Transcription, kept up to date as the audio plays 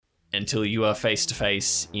until you are face to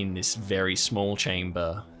face in this very small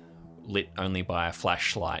chamber, lit only by a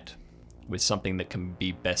flashlight, with something that can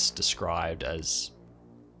be best described as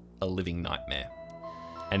a living nightmare.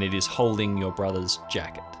 And it is holding your brother's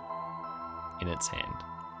jacket in its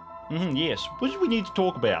hand. Yes. What do we need to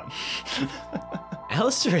talk about?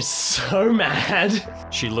 Allister is so mad.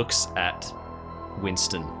 She looks at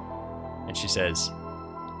Winston and she says,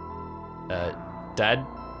 Dad,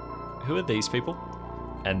 who are these people?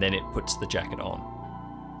 And then it puts the jacket on.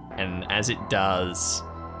 And as it does,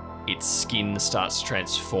 its skin starts to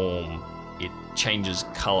transform. It changes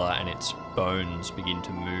colour and its bones begin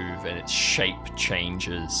to move and its shape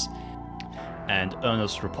changes. And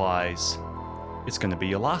Ernest replies, "It's going to be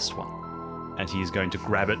your last one." And he's going to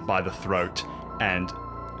grab it by the throat and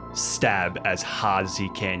stab as hard as he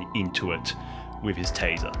can into it with his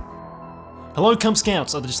taser. Hello, Cub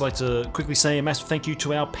Scouts. I'd just like to quickly say a massive thank you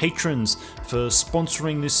to our patrons for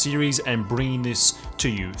sponsoring this series and bringing this to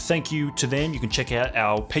you. Thank you to them. You can check out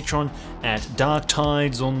our Patreon at Dark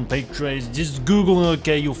Tides on Patreon. Just Google it,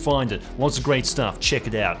 okay, you'll find it. Lots of great stuff. Check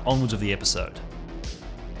it out. Onwards of the episode.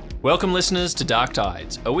 Welcome, listeners, to Dark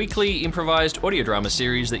Tides, a weekly improvised audio drama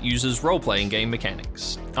series that uses role-playing game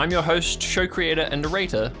mechanics. I'm your host, show creator, and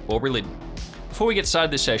narrator, Aubrey Liddon. Before we get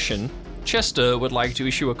started this session, Chester would like to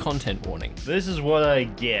issue a content warning. This is what I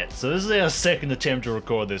get. So this is our second attempt to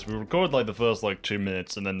record this. We recorded like the first 2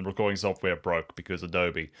 minutes and then the recording software broke because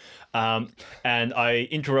Adobe. And I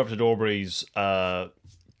interrupted Aubrey's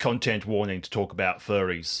content warning to talk about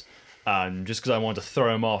furries. Just because I wanted to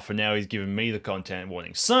throw him off, and now he's giving me the content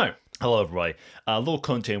warning. So, hello everybody. A little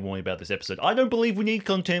content warning about this episode. I don't believe we need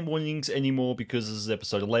content warnings anymore because this is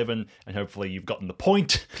episode 11, and hopefully you've gotten the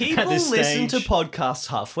point. People at this listen stage. to podcasts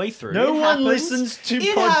halfway through. No It one happens. listens to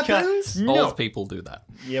It podcasts. happens. No. Old people do that.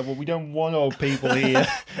 Yeah, well, we don't want old people here.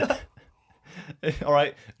 All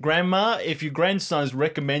right, Grandma, if your grandson has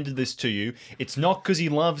recommended this to you, it's not because he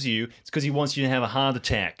loves you, it's because he wants you to have a heart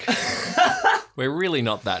attack. We're really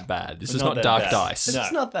not that bad. This is Not not that Dark bad. Dice. No.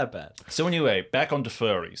 It's not that bad. So anyway, back onto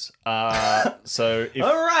furries. So if...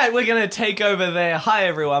 All right, we're going to take over there. Hi,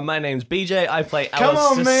 everyone. My name's BJ. I play Come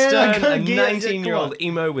Allister on, man. I Stern, gotta a get it. 19-year-old Come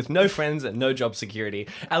emo with no friends and no job security.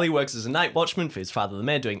 Ali works as a night watchman for his father, the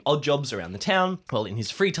mayor, doing odd jobs around the town, while in his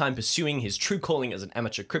free time pursuing his true calling as an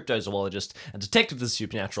amateur cryptozoologist and detective of the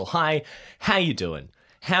supernatural. Hi, how you doing?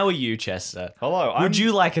 How are you, Chester? Hello, Would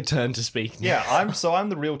you like a turn to speak now? Yeah, I'm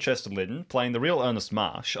the real Chester Liddon, playing the real Ernest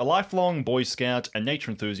Marsh, a lifelong Boy Scout and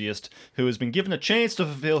nature enthusiast who has been given a chance to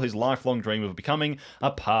fulfill his lifelong dream of becoming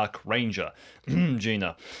a park ranger.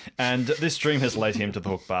 Gina. And this dream has led him to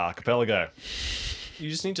the Hookba Archipelago.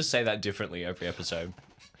 You just need to say that differently every episode.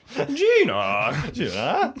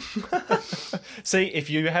 Gina? See, if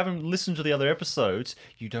you haven't listened to the other episodes,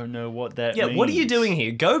 you don't know what that means. Yeah, what are you doing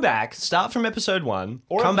here? Go back, start from episode 1,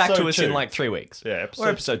 Or come back to episode us in 2. 3 weeks. Yeah, or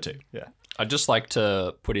episode 2. Yeah. I'd just like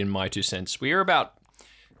to put in my 2 cents. We're about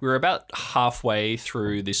halfway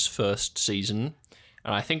through this first season,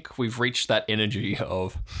 and I think we've reached that energy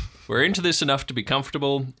of we're into this enough to be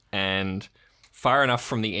comfortable and far enough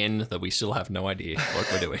from the end that we still have no idea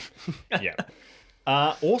what we're doing. Yeah.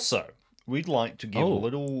 Also, we'd like to give a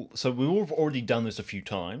little... So we've already done this a few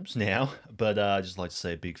times now, but I'd just like to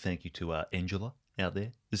say a big thank you to Angela out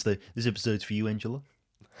there. This episode's for you, Angela.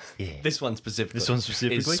 Yeah. This one specifically. This one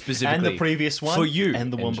specifically. Is specifically and the previous one. for you,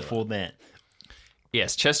 And the one Angela. before that.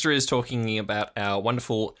 Yes, Chester is talking about our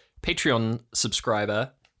wonderful Patreon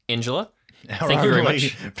subscriber, Angela. Thank you very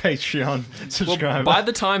much. Patreon subscriber. By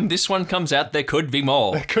the time this one comes out, there could be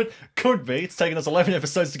more. Could be. It's taken us 11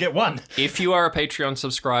 episodes to get one. If you are a Patreon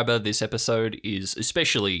subscriber, this episode is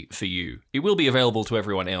especially for you. It will be available to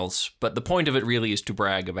everyone else, but the point of it really is to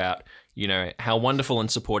brag about, how wonderful and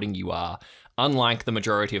supporting you are, unlike the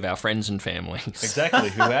majority of our friends and families. Exactly,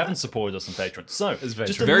 who haven't supported us on Patreon. So,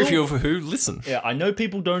 just a Very little- few of who listen. Yeah, I know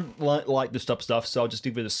people don't like this stuff, so I'll just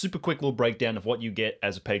give it a super quick little breakdown of what you get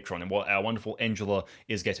as a patron and what our wonderful Angela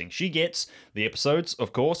is getting. She gets the episodes,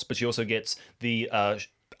 of course, but she also gets the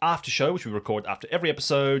after show, which we record after every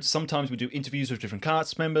episode. Sometimes we do interviews with different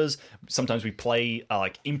cast members. Sometimes we play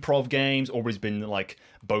improv games. Aubrey's been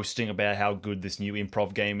boasting about how good this new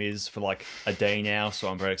improv game is for a day now, so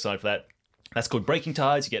I'm very excited for that. That's called Breaking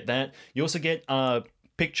Tides. You get that. You also get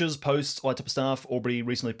pictures, posts, all that type of stuff. Aubrey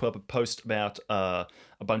recently put up a post about a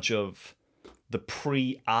bunch of the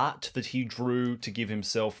pre-art that he drew to give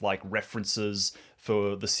himself references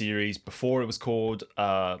for the series before it was called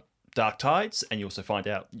Dark Tides. And you also find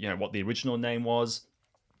out what the original name was.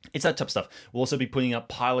 It's that type of stuff. We'll also be putting up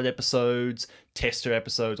pilot episodes, tester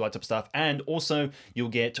episodes, all that type of stuff. And also you'll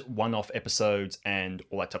get one-off episodes and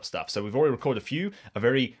all that type of stuff. So we've already recorded a few. A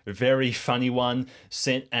very, very funny one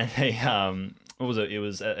sent at a, what was it? It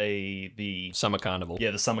was at the Summer Carnival.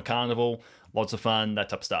 Yeah, the Summer Carnival. Lots of fun, that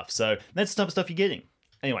type of stuff. So that's the type of stuff you're getting.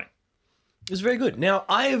 Anyway. It was very good. Now,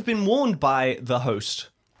 I have been warned by the host,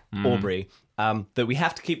 Aubrey, that we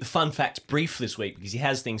have to keep the fun facts brief this week because he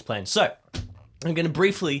has things planned. So, I'm going to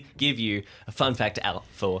briefly give you a fun fact out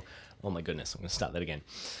for... Oh my goodness, I'm going to start that again.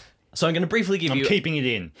 So I'm going to briefly give you... I'm keeping it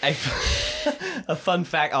in. A fun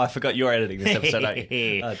fact... Oh, I forgot you're editing this episode, aren't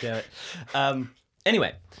you? Oh, damn it.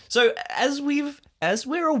 Anyway, so as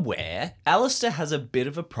we're aware, Allister has a bit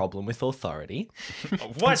of a problem with authority.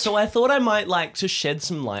 What? So I thought I might like to shed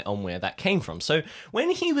some light on where that came from. So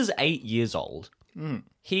when he was 8 years old,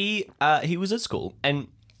 he was at school and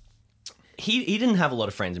he didn't have a lot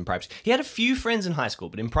of friends in primary school. He had a few friends in high school,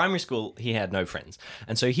 but in primary school he had no friends.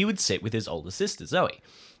 And so he would sit with his older sister, Zoe.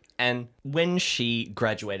 And when she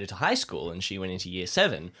graduated to high school and she went into year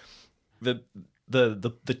 7, the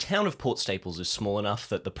town of Port Staples is small enough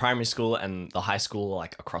that the primary school and the high school are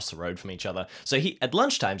like across the road from each other. So at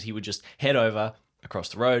lunchtimes he would just head over across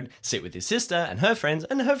the road, sit with his sister and her friends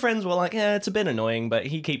were like, it's a bit annoying, but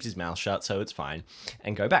he keeps his mouth shut, so it's fine,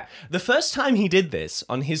 and go back. The first time he did this,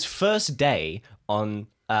 on his first day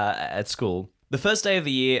at school, the first day of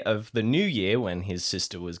the year of the new year when his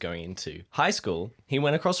sister was going into high school, he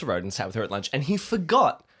went across the road and sat with her at lunch, and he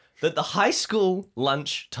forgot that the high school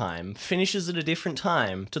lunch time finishes at a different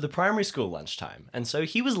time to the primary school lunchtime. And so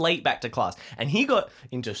he was late back to class, and he got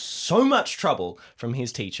into so much trouble from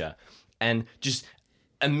his teacher and just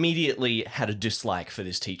immediately had a dislike for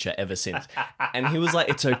this teacher ever since. And he was like,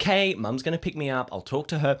 it's okay, mum's going to pick me up, I'll talk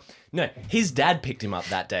to her. No, his dad picked him up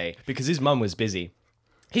that day because his mum was busy.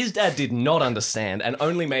 His dad did not understand and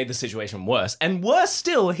only made the situation worse. And worse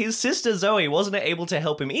still, his sister Zoe wasn't able to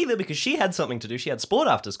help him either because she had something to do. She had sport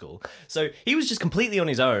after school. So he was just completely on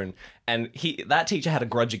his own. And that teacher had a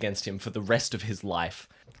grudge against him for the rest of his life.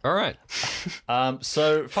 All right.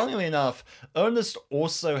 So, funnily enough, Ernest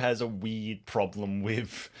also has a weird problem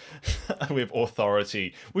with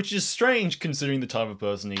authority, which is strange considering the type of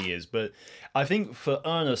person he is. But I think for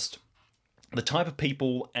Ernest, the type of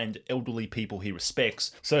people and elderly people he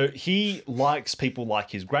respects, so he likes people like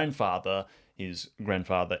his grandfather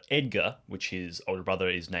Edgar, which his older brother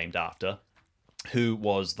is named after, who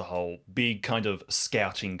was the whole big kind of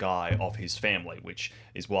scouting guy of his family, which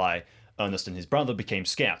is why Ernest and his brother became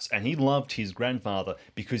scouts. And he loved his grandfather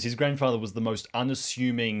because his grandfather was the most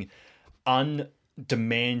unassuming,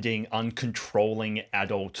 undemanding, uncontrolling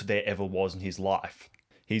adult there ever was in his life.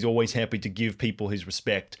 He's always happy to give people his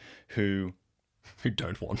respect who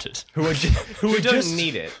don't want it. Who don't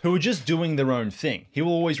need it. Who are just doing their own thing. He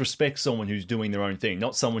will always respect someone who's doing their own thing,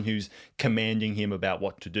 not someone who's commanding him about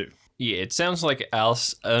what to do. Yeah, it sounds like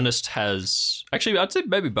Ernest has... Actually, I'd say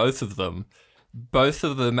maybe both of them. Both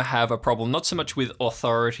of them have a problem, not so much with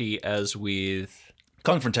authority as with...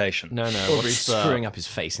 confrontation. No. Or he's screwing up his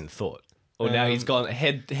face in thought. Or now he's gone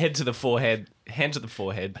head to the forehead, hand to the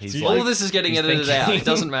forehead. He's all of this is getting edited out. It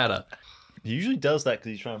doesn't matter. He usually does that because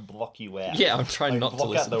he's trying to block you out. Yeah, I'm trying not to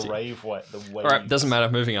listen to to you. Block out the waves. All right, doesn't matter.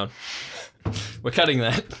 Moving on. We're cutting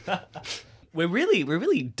that. We're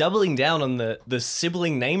really doubling down on the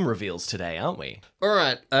sibling name reveals today, aren't we? All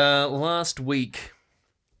right. Last week,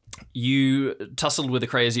 you tussled with a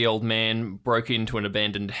crazy old man, broke into an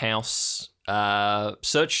abandoned house,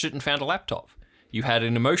 searched it and found a laptop. You had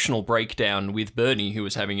an emotional breakdown with Bernie, who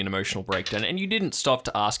was having an emotional breakdown, and you didn't stop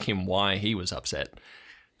to ask him why he was upset.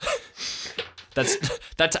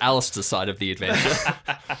 That's Allister's side of the adventure.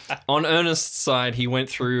 On Ernest's side, he went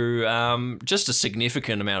through just a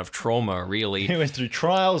significant amount of trauma, really. He went through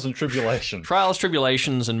trials and tribulations.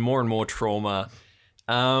 Tribulations, and more trauma.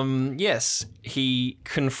 Yes, he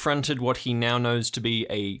confronted what he now knows to be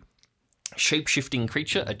a shape-shifting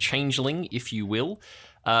creature, a changeling, if you will,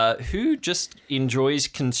 who just enjoys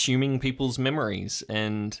consuming people's memories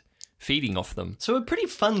and feeding off them. So a pretty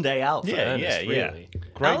fun day out for Ernest, really.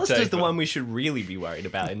 Great Alistair's day the one we should really be worried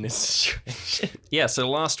about in this situation. Yeah, so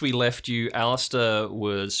last we left you, Allister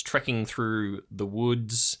was trekking through the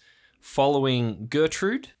woods, following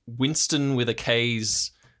Gertrude, Winston with a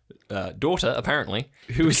K's daughter, apparently,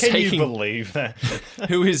 who is Can you believe that?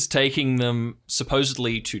 who is taking them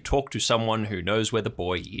supposedly to talk to someone who knows where the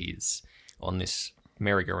boy is on this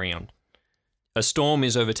merry-go-round. A storm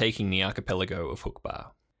is overtaking the archipelago of Hookba.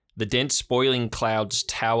 The dense, boiling clouds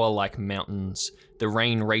tower like mountains. The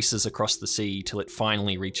rain races across the sea till it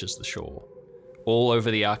finally reaches the shore. All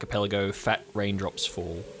over the archipelago, fat raindrops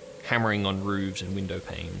fall. hammering on roofs and window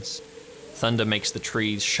panes. Thunder makes the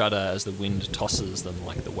trees shudder as the wind tosses them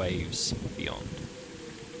like the waves beyond.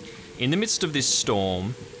 In the midst of this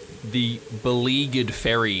storm, the beleaguered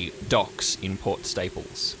ferry docks in Port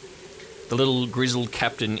Staples. The little grizzled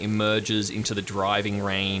captain emerges into the driving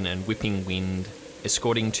rain and whipping wind,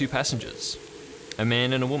 escorting 2 passengers, a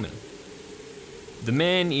man and a woman. The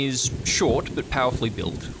man is short but powerfully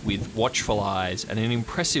built, with watchful eyes and an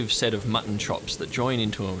impressive set of mutton chops that join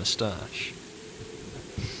into a moustache.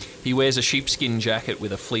 He wears a sheepskin jacket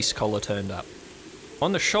with a fleece collar turned up.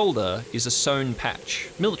 On the shoulder is a sewn patch,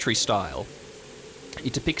 military style.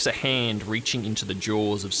 It depicts a hand reaching into the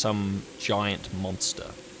jaws of some giant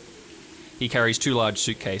monster. He carries 2 large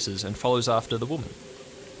suitcases and follows after the woman.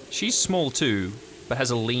 She's small too, but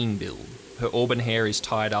has a lean build. Her auburn hair is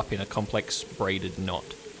tied up in a complex braided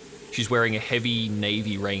knot. She's wearing a heavy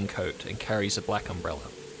navy raincoat and carries a black umbrella.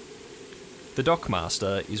 The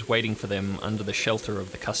dockmaster is waiting for them under the shelter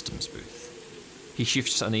of the customs booth. He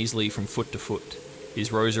shifts uneasily from foot to foot,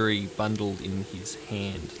 his rosary bundled in his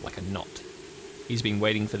hand like a knot. He's been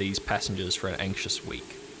waiting for these passengers for an anxious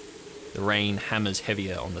week. The rain hammers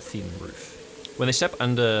heavier on the thin roof. When they step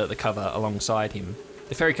under the cover alongside him,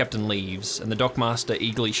 the ferry captain leaves, and the dockmaster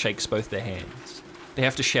eagerly shakes both their hands. They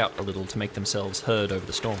have to shout a little to make themselves heard over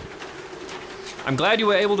the storm. "I'm glad you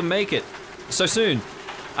were able to make it so soon.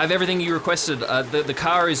 I've everything you requested. The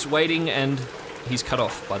car is waiting," and he's cut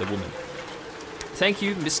off by the woman. "Thank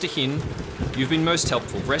you, Mr. Hin. You've been most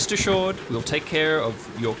helpful. Rest assured, we'll take care of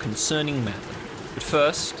your concerning matter. But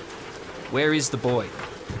first, where is the boy?"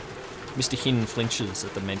 Mr. Hin flinches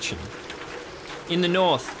at the mention. "In the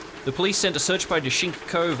north. The police sent a search by Deshink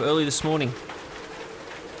Cove early this morning."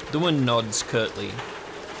 The woman nods curtly.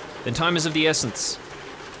 "Then time is of the essence.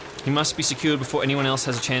 He must be secured before anyone else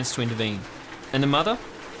has a chance to intervene. And the mother?"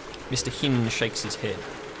 Mr. Hin shakes his head.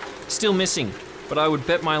 "Still missing, but I would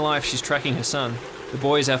bet my life she's tracking her son. The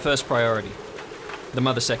boy is our first priority. The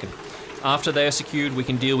mother second. After they are secured, we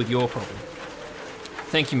can deal with your problem."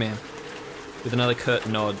 "Thank you, ma'am." With another curt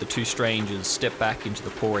nod, the 2 strangers step back into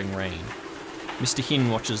the pouring rain. Mr. Hin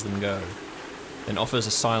watches them go, then offers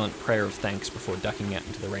a silent prayer of thanks before ducking out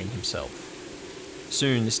into the rain himself.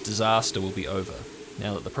 Soon this disaster will be over,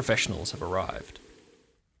 now that the professionals have arrived.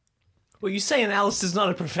 Well, you saying Allister's not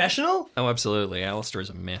a professional? Oh, absolutely. Allister is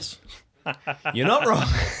a mess. You're not wrong.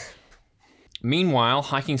 Meanwhile,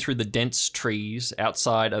 hiking through the dense trees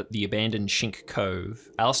outside of the abandoned Shink Cove,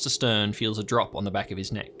 Allister Stern feels a drop on the back of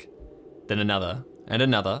his neck. Then another, and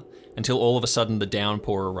another, until all of a sudden the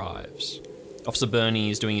downpour arrives. Officer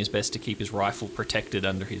Burney is doing his best to keep his rifle protected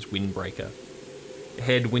under his windbreaker.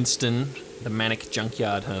 Ahead, Winston, the manic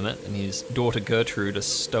junkyard hermit, and his daughter Gertrude are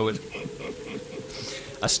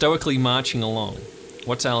stoically marching along.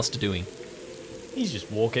 What's Allister doing? He's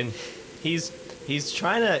just walking. He's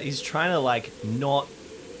trying to like not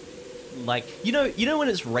like you know when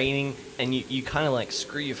it's raining and you kind of like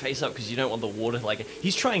screw your face up because you don't want the water like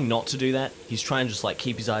he's trying not to do that. He's trying to just like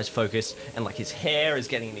keep his eyes focused and like his hair is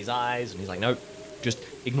getting in his eyes and he's like, nope, just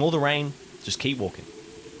ignore the rain, just keep walking.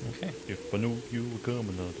 Okay. If I knew you were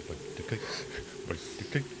coming, I'd bite the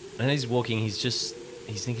cake. And as he's walking, he's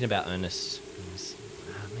thinking about Ernest.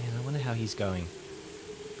 Man, I wonder how he's going.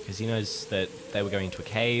 Because he knows that they were going into a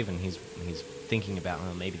cave, and he's thinking about,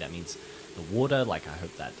 oh, maybe that means the water. Like, I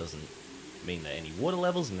hope that doesn't mean that any water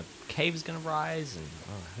levels in the cave is going to rise, and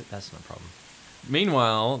I hope that's no problem.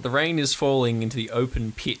 Meanwhile, the rain is falling into the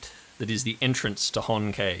open pit that is the entrance to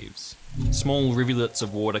Hon Caves. Small rivulets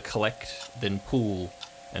of water collect, then pool,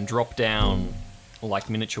 and drop down like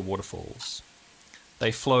miniature waterfalls.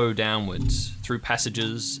 They flow downwards, through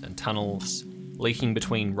passages and tunnels, leaking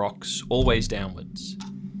between rocks, always downwards.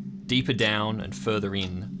 Deeper down and further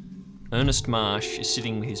in, Ernest Marsh is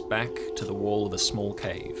sitting with his back to the wall of a small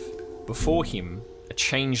cave. Before him, a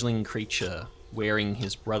changeling creature wearing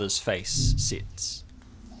his brother's face sits.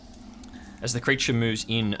 As the creature moves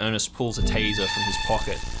in, Ernest pulls a taser from his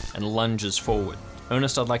pocket and lunges forward.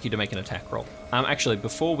 Ernest, I'd like you to make an attack roll. Actually,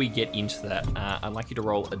 before we get into that, I'd like you to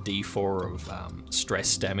roll a d4 of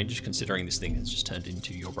stress damage, considering this thing has just turned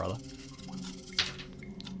into your brother.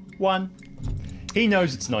 1. He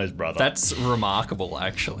knows it's not his brother. That's remarkable,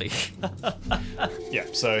 actually. Yeah,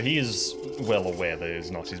 so he is well aware that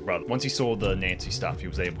it's not his brother. Once he saw the Nancy stuff, he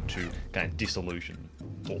was able to kind of disillusion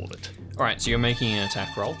all of it. All right, so you're making an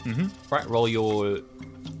attack roll. Mm-hmm. Right, roll your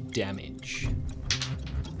damage.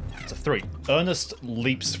 That's a 3. Ernest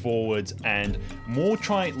leaps forward and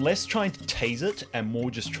less trying to tase it and more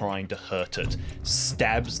just trying to hurt it,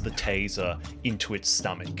 stabs the taser into its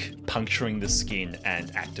stomach, puncturing the skin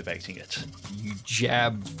and activating it. You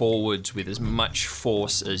jab forwards with as much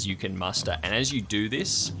force as you can muster, and as you do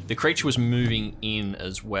this, the creature was moving in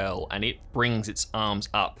as well, and it brings its arms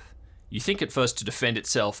up. You think at first to defend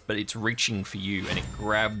itself, but it's reaching for you, and it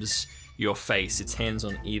grabs your face, its hands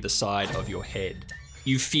on either side of your head.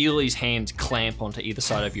 You feel his hands clamp onto either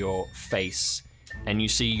side of your face, and you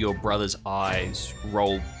see your brother's eyes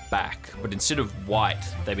roll back, but instead of white,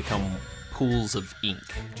 they become pools of ink,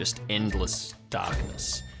 just endless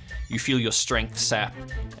darkness. You feel your strength sap,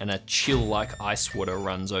 and a chill like ice water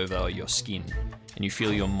runs over your skin, and you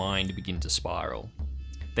feel your mind begin to spiral.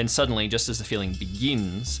 Then suddenly, just as the feeling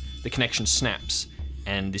begins, the connection snaps,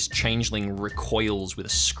 and this changeling recoils with a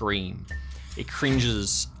scream. It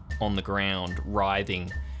cringes on the ground,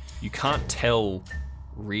 writhing. You can't tell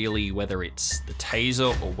really whether it's the taser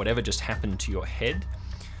or whatever just happened to your head,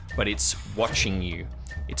 but it's watching you.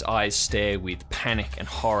 Its eyes stare with panic and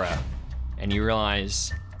horror, and you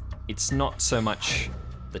realize it's not so much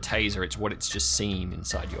the taser, it's what it's just seen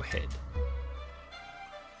inside your head.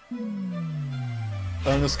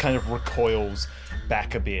 Ernest kind of recoils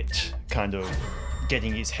back a bit, kind of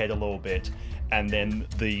getting his head a little bit, and then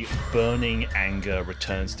the burning anger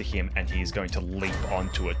returns to him and he's going to leap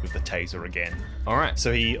onto it with the taser again. All right.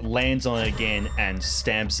 So he lands on it again and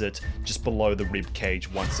stamps it just below the rib cage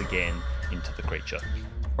once again into the creature.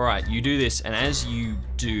 All right, you do this, and as you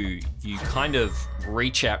do, you kind of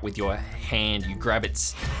reach out with your hand, you grab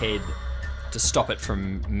its head to stop it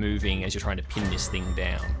from moving as you're trying to pin this thing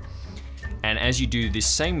down. And as you do, this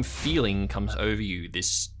same feeling comes over you,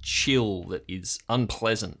 this chill that is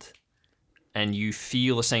unpleasant. And you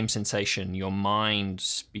feel the same sensation. Your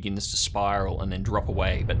mind begins to spiral and then drop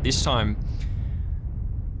away. But this time,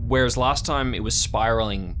 whereas last time it was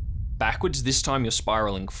spiraling backwards, this time you're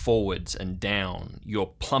spiraling forwards and down.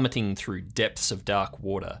 You're plummeting through depths of dark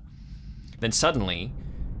water. Then suddenly,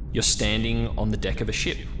 you're standing on the deck of a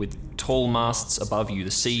ship with tall masts above you.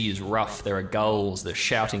 The sea is rough. There are gulls. There are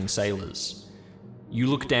shouting sailors. You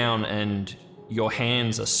look down and your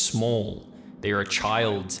hands are small. They are a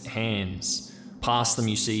child's hands. Past them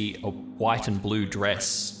you see a white and blue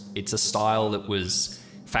dress. It's a style that was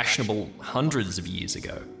fashionable hundreds of years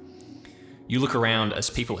ago. You look around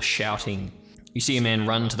as people are shouting. You see a man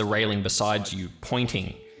run to the railing beside you,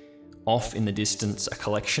 pointing. Off in the distance, a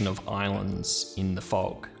collection of islands in the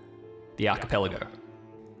fog. The archipelago.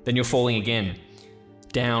 Then you're falling again.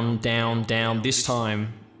 Down, down, down. This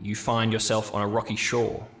time, you find yourself on a rocky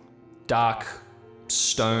shore. Dark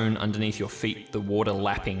stone underneath your feet, the water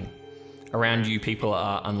lapping. Around you, people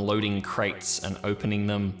are unloading crates and opening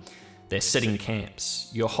them. They're setting camps.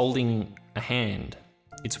 You're holding a hand.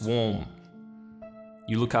 It's warm.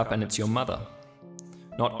 You look up and it's your mother.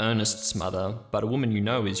 Not Ernest's mother, but a woman you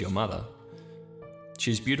know is your mother.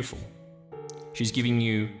 She's beautiful. She's giving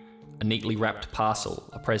you a neatly wrapped parcel,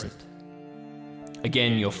 a present.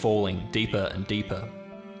 Again, you're falling deeper and deeper.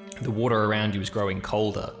 The water around you is growing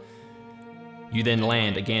colder. You then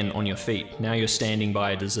land again on your feet. Now you're standing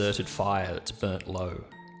by a deserted fire that's burnt low.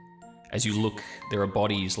 As you look, there are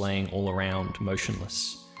bodies laying all around,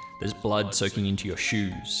 motionless. There's blood soaking into your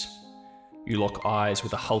shoes. You lock eyes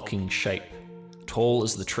with a hulking shape, tall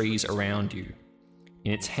as the trees around you.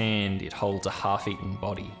 In its hand, it holds a half-eaten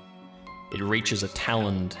body. It reaches a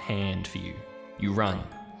taloned hand for you. You run.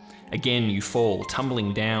 Again, you fall,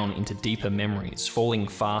 tumbling down into deeper memories, falling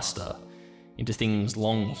faster, into things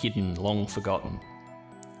long hidden, long forgotten.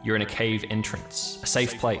 You're in a cave entrance, a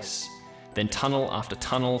safe place, then tunnel after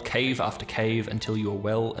tunnel, cave after cave, until you're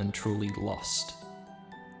well and truly lost.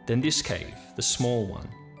 Then this cave, the small one,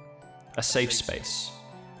 a safe space.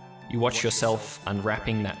 You watch yourself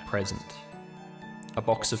unwrapping that present, a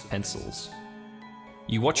box of pencils.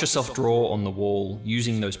 You watch yourself draw on the wall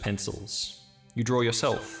using those pencils. You draw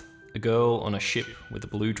yourself, a girl on a ship with a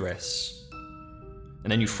blue dress.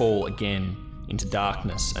 And then you fall again into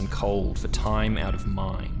darkness and cold for time out of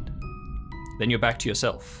mind. Then you're back to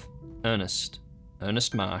yourself, Ernest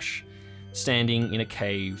Marsh, standing in a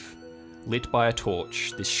cave, lit by a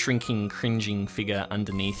torch, this shrinking, cringing figure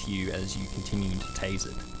underneath you as you continue to tase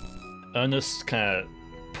it. Ernest kind of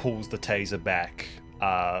pulls the taser back,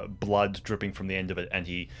 blood dripping from the end of it, and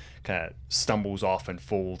he kind of stumbles off and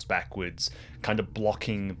falls backwards, kind of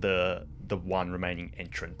blocking the one remaining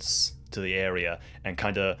entrance to the area, and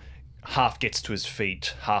kind of half gets to his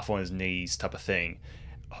feet, half on his knees type of thing,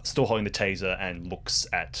 still holding the taser, and looks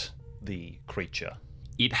at the creature.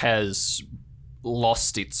 It has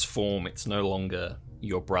lost its form. It's no longer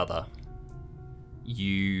your brother.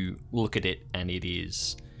 You look at it and it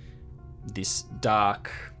is this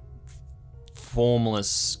dark,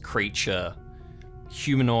 formless creature,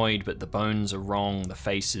 humanoid, but the bones are wrong, the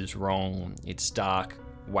face is wrong, it's dark,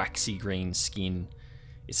 waxy green skin.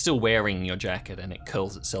 It's still wearing your jacket and it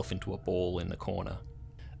curls itself into a ball in the corner.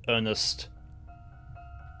 Ernest,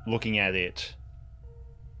 looking at it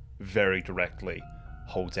very directly,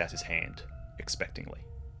 holds out his hand expectingly.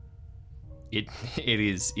 It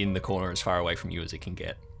is in the corner as far away from you as it can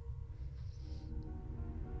get.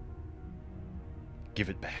 Give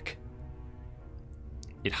it back.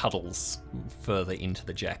 It huddles further into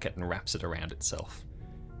the jacket and wraps it around itself.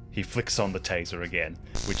 He flicks on the taser again,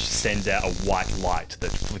 which sends out a white light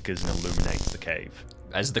that flickers and illuminates the cave.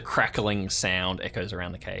 As the crackling sound echoes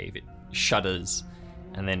around the cave, it shudders,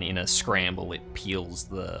 and then in a scramble, it peels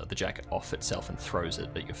the jacket off itself and throws it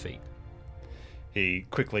at your feet. He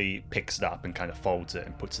quickly picks it up and kind of folds it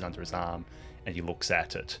and puts it under his arm, and he looks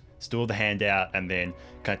at it. Still the hand out, and then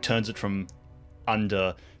kind of turns it from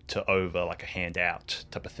under to over, like a hand out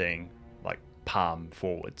type of thing, like palm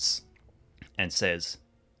forwards, and says,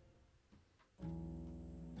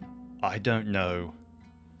 I don't know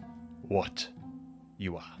what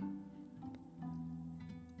you are,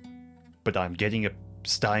 but I'm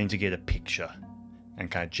starting to get a picture,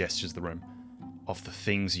 and kind of gestures the room, of the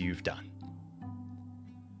things you've done.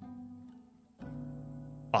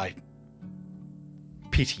 I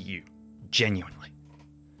pity you, genuinely.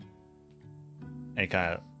 And he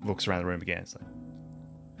kind of looks around the room again. It's like,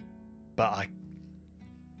 but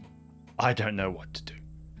I don't know what to do.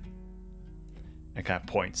 And kind of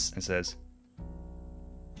points and says,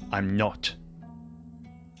 I'm not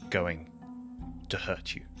going to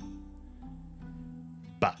hurt you.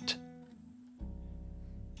 But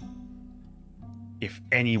if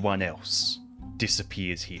anyone else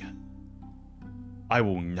disappears here, I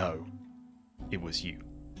will know it was you.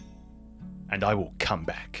 And I will come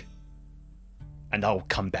back. And I will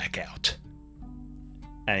come back out.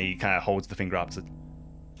 And he kind of holds the finger up and says,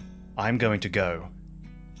 I'm going to go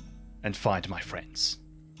and find my friends.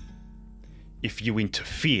 If you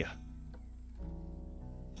interfere,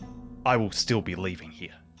 I will still be leaving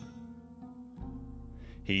here.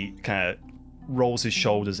 He kind of rolls his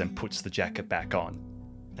shoulders and puts the jacket back on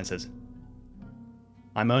and says,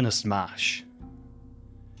 I'm Ernest Marsh.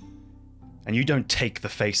 And you don't take the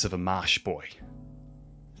face of a marsh boy.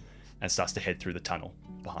 And starts to head through the tunnel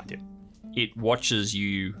behind him. It watches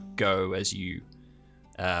you go as you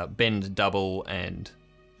bend double and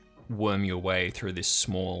worm your way through this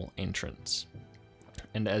small entrance.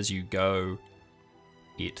 And as you go,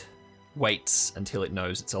 it waits until it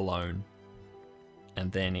knows it's alone.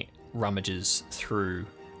 And then it rummages through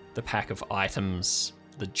the pack of items,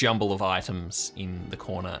 the jumble of items in the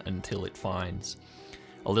corner, until it finds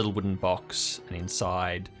a little wooden box, and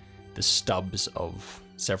inside the stubs of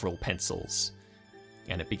several pencils,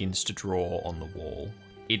 and it begins to draw on the wall.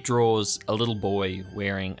 It draws a little boy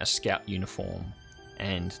wearing a scout uniform,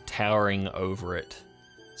 and towering over it,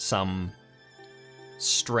 some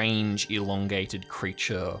strange elongated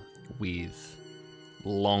creature with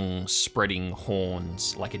long spreading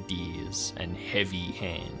horns like a deer's and heavy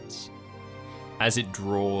hands. As it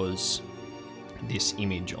draws this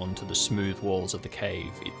image onto the smooth walls of the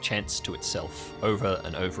cave, it chants to itself over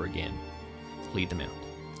and over again, lead them out,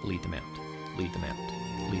 lead them out, lead them out,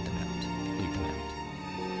 lead them out, lead them out.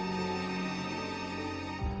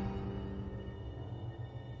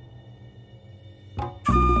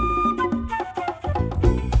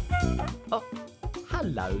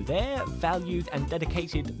 Hello there, valued and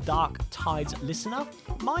dedicated Dark Tides listener.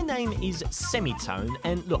 My name is Semitone,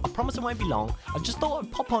 and look, I promise it won't be long. I just thought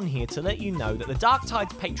I'd pop on here to let you know that the Dark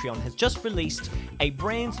Tides Patreon has just released a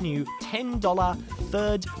brand new $10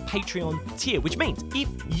 third Patreon tier, which means if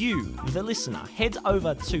you, the listener, head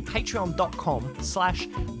over to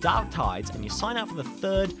patreon.com/darktides and you sign up for the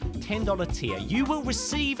third $10 tier, you will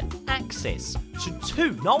receive access to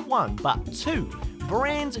two, not one, but two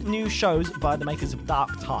brand new shows by the makers of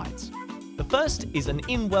Dark Tides. The first is an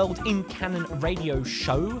in-world, in-canon radio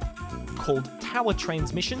show called Tower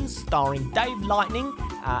Transmissions, starring Dave Lightning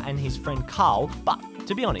and his friend Carl. But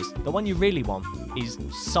to be honest, the one you really want is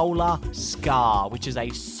Solar Scar, which is a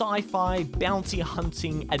sci-fi bounty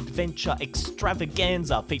hunting adventure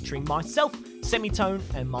extravaganza featuring myself, Semitone,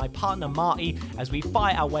 and my partner Marty as we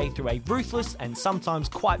fight our way through a ruthless and sometimes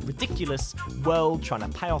quite ridiculous world, trying to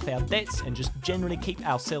pay off our debts and just generally keep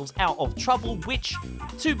ourselves out of trouble, which,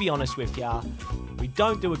 to be honest with ya, we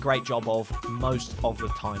don't do a great job of most of the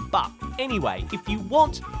time. But anyway, if you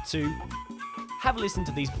want to have a listen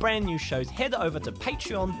to these brand new shows, head over to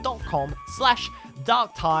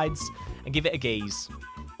patreon.com/darktides and give it a geeze.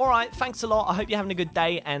 All right, thanks a lot. I hope you're having a good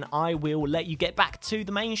day, and I will let you get back to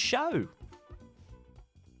the main show.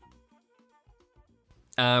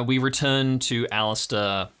 We return to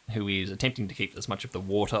Allister, who is attempting to keep as much of the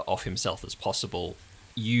water off himself as possible.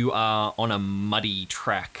 You are on a muddy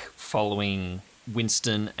track following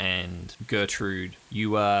Winston and Gertrude.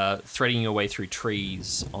 You are threading your way through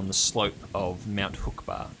trees on the slope of Mount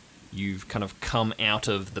Hookba. You've kind of come out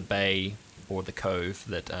of the bay or the cove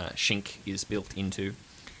that Shink is built into,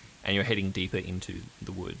 and you're heading deeper into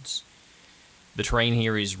the woods. The terrain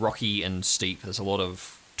here is rocky and steep. There's a lot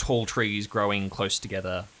of tall trees growing close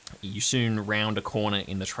together. You soon round a corner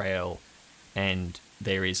in the trail, and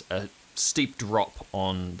there is a steep drop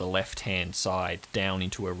on the left-hand side down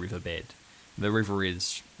into a riverbed. The river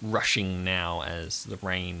is rushing now as the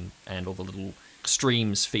rain and all the little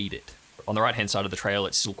streams feed it. On the right-hand side of the trail,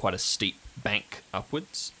 it's still quite a steep bank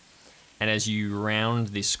upwards. And as you round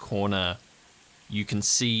this corner, you can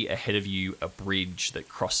see ahead of you a bridge that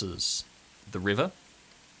crosses the river.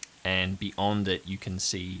 And beyond it, you can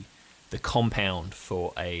see the compound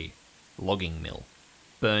for a logging mill.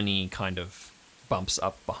 Bernie kind of bumps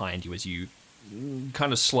up behind you as you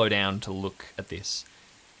kind of slow down to look at this.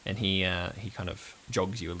 And he kind of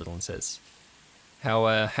jogs you a little and says,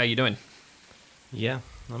 how you doing? Yeah,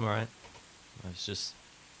 I'm all right. I was just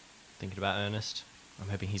thinking about Ernest. I'm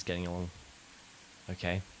hoping he's getting along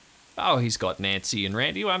okay. Oh, he's got Nancy and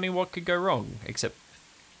Randy. I mean, what could go wrong? Except,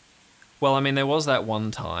 well, I mean, there was that one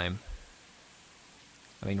time.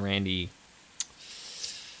 I mean, Randy,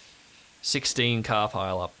 16 car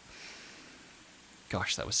pile up.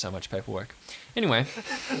 Gosh, that was so much paperwork. Anyway.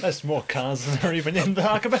 That's more cars than are even in the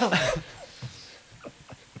arc about.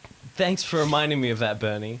 Thanks for reminding me of that,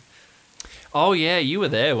 Bernie. Oh, yeah, you were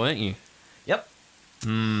there, weren't you? Yep.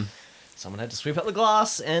 Someone had to sweep up the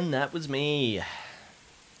glass, and that was me.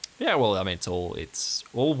 Yeah, well, I mean, it's all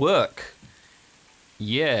work.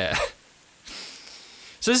 Yeah.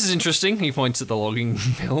 So this is interesting. He points at the logging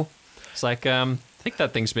mill. It's like, I think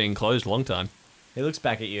that thing's been closed a long time. He looks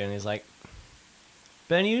back at you and he's like,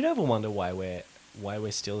 Bernie, you'd ever wonder why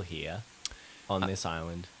we're still here on this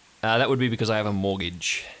island? That would be because I have a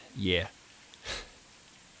mortgage. Yeah.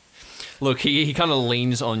 Look, he kind of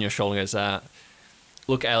leans on your shoulder and goes,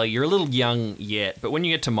 look, Allie, you're a little young yet, but when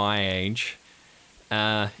you get to my age,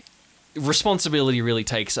 responsibility really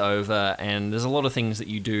takes over, and there's a lot of things that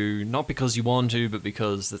you do, not because you want to, but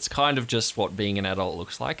because that's kind of just what being an adult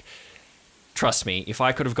looks like. Trust me, if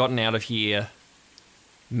I could have gotten out of here,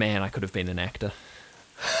 man, I could have been an actor.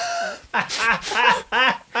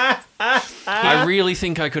 I really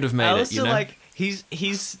think I could have made it, you know? Like,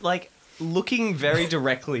 he's like looking very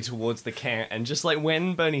directly towards the camp, and just like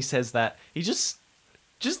when Bernie says that, he just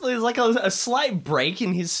there's like a slight break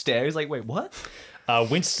in his stare. He's like, wait, what?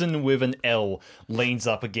 Winston with an L leans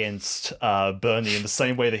up against Bernie in the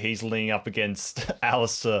same way that he's leaning up against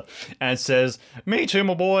Allister and says, "Me too,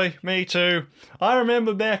 my boy, me too. I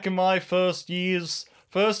remember back in my first year,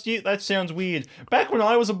 that sounds weird. Back when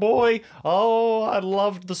I was a boy, oh, I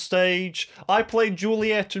loved the stage. I played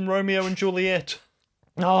Juliet in Romeo and Juliet.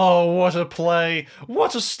 Oh, what a play.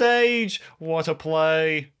 What a stage. What a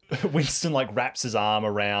play." Winston wraps his arm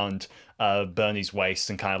around Bernie's waist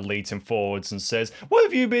and kind of leads him forwards and says, "What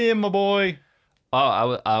have you been in, my boy?"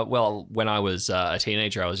 Well, when I was a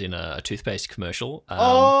teenager, I was in a toothpaste commercial.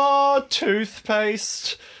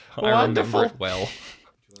 Toothpaste. I remember it well.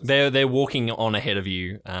 They're walking on ahead of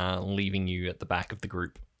you, leaving you at the back of the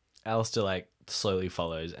group. Alistair slowly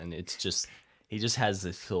follows, and it's just he just has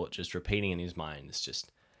this thought just repeating in his mind. It's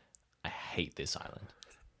just, I hate this island.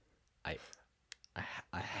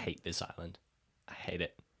 I hate this island. I hate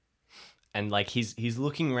it. And he's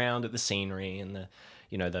looking around at the scenery and the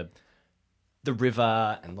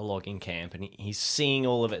river and the logging camp, and he's seeing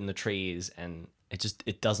all of it in the trees, and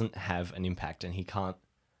it doesn't have an impact, and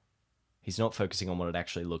he's not focusing on what it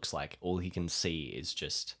actually looks like. All he can see is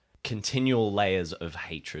just continual layers of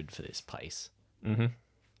hatred for this place. Mm-hmm.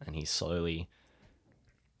 And he slowly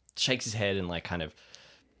shakes his head and kind of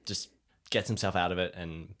just gets himself out of it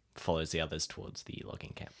and follows the others towards the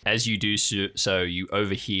logging camp. As you do so, you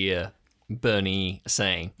overhear Bernie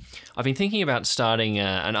saying, "I've been thinking about starting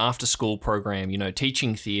an after-school program,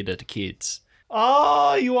 teaching theatre to kids."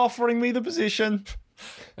 Are you offering me the position?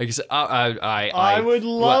 I would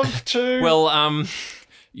love to. Well,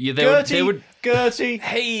 yeah, Gertie.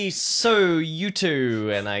 Hey, so you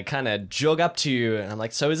two, and I kind of jog up to you, and I'm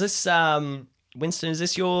like, so is this, Winston, is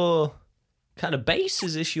this your kind of base?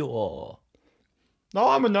 Is this your... No,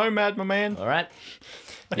 I'm a nomad, my man. All right.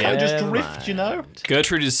 I can't just drift, you know?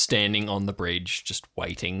 Gertrude is standing on the bridge, just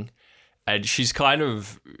waiting. And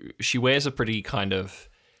she wears a pretty kind of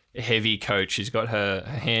heavy coat. She's got her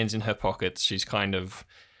hands in her pockets. She's kind of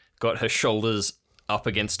got her shoulders up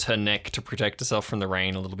against her neck to protect herself from the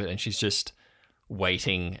rain a little bit. And she's just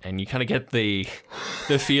waiting. And you kind of get the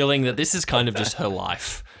feeling that this is kind of just her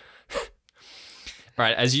life. All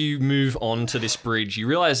right, as you move on to this bridge, you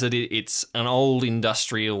realize that it's an old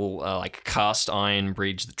industrial, like cast iron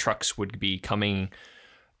bridge. The trucks would be coming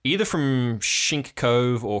either from Shink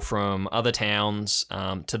Cove or from other towns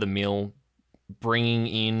to the mill, bringing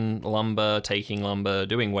in lumber, taking lumber,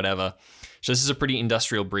 doing whatever. So this is a pretty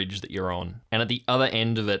industrial bridge that you're on. And at the other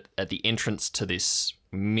end of it, at the entrance to this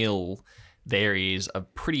mill, there is a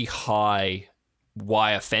pretty high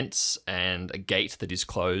wire fence and a gate that is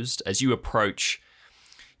closed. As you approach,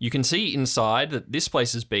 you can see inside that this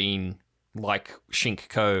place has been, like Shink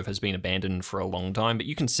Cove, has been abandoned for a long time, but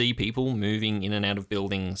you can see people moving in and out of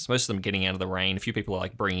buildings, most of them getting out of the rain. A few people are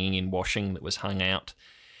like bringing in washing that was hung out.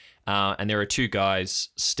 And there are two guys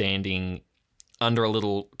standing under a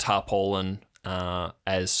little tarpaulin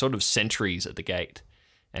as sort of sentries at the gate.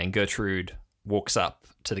 And Gertrude walks up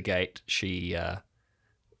to the gate. She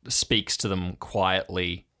speaks to them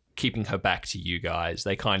quietly, keeping her back to you guys.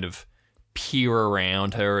 They kind of peer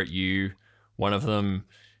around her at you. One of them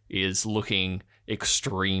is looking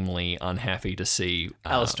extremely unhappy to see.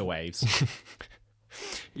 Allister waves.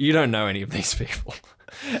 You don't know any of these people.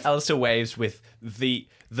 Allister waves with the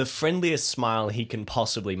friendliest smile he can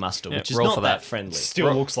possibly muster, which is roll not for that that. friendly.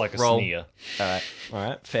 Still looks like a roll. sneer. All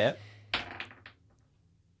right, fair.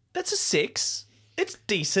 That's a 6. It's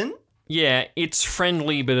decent. Yeah, it's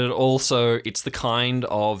friendly, but it's the kind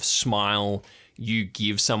of smile you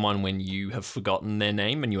give someone when you have forgotten their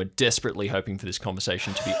name and you are desperately hoping for this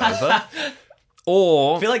conversation to be over.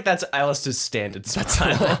 Or I feel like that's Allister's standard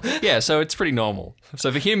smile. yeah, so it's pretty normal.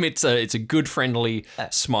 So for him, it's a good, friendly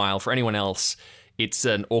smile. For anyone else, it's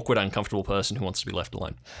an awkward, uncomfortable person who wants to be left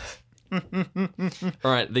alone.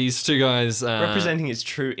 All right, these two guys... Representing his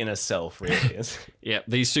true inner self, really is. Yeah,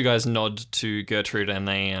 these two guys nod to Gertrude and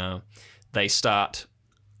they start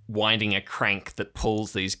winding a crank that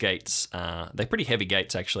pulls these gates. They're pretty heavy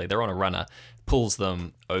gates, actually. They're on a runner. Pulls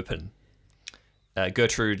them open.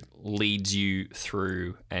 Gertrude leads you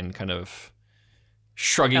through and kind of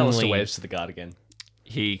shruggingly... Allister waves to the guard again.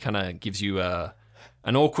 He kind of gives you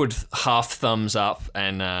an awkward half thumbs up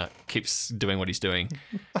and keeps doing what he's doing.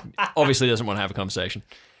 Obviously doesn't want to have a conversation.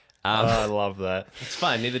 I love that. It's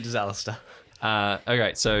fine, neither does Allister.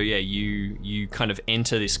 Okay, so yeah, you kind of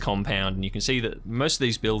enter this compound and you can see that most of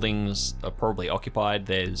these buildings are probably occupied.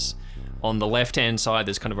 There's, on the left-hand side,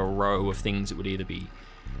 there's kind of a row of things that would either be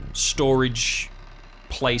storage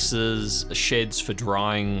places, sheds for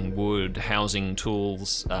drying wood, housing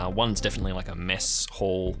tools. One's definitely like a mess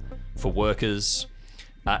hall for workers.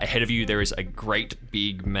 Ahead of you, there is a great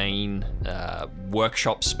big main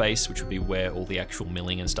workshop space, which would be where all the actual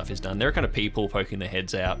milling and stuff is done. There are kind of people poking their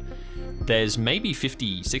heads out. There's maybe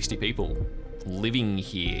 50, 60 people living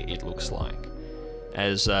here, it looks like.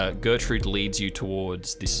 As Gertrude leads you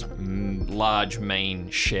towards this large main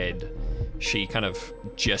shed, she kind of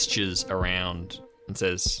gestures around and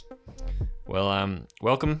says, well,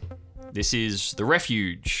 welcome. This is the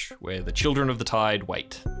refuge where the children of the tide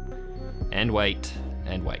wait. And wait.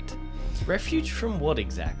 And wait. Refuge from what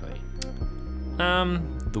exactly?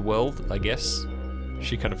 The world, I guess.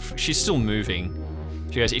 She's still moving.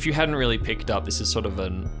 She goes, if you hadn't really picked up, this is sort of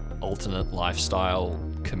an alternate lifestyle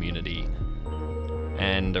community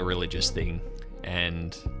and a religious thing.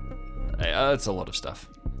 And it's a lot of stuff.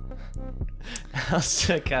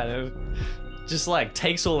 Allister kind of just like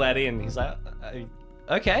takes all that in. He's like,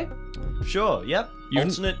 okay, sure, yep.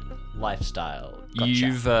 Alternate lifestyle. Gotcha.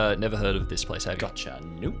 You've never heard of this place, have you? Gotcha.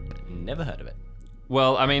 Nope. Never heard of it.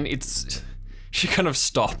 Well, I mean, she kind of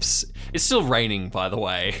stops. It's still raining, by the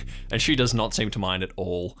way, and she does not seem to mind at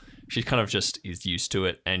all. She kind of just is used to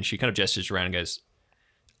it, and she kind of gestures around and goes,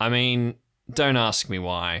 I mean, don't ask me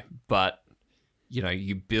why, but, you know,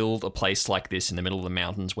 you build a place like this in the middle of the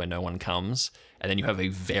mountains where no one comes, and then you have a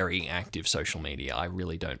very active social media. I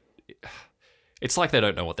really don't... It's like they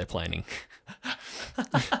don't know what they're planning.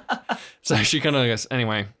 So she kind of goes,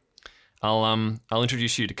 anyway, I'll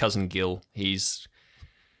introduce you to Cousin Gill. He's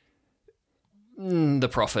the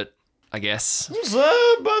prophet, I guess.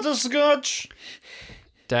 Sir Butterscotch.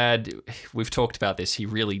 Dad, we've talked about this. He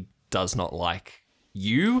really does not like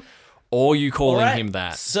you or you calling him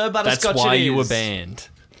that. Sir Butterscotch. That's why you were banned.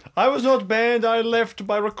 I was not banned. I left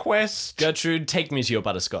by request. Gertrude, take me to your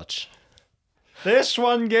butterscotch. This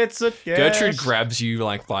one gets it. Yes. Gertrude grabs you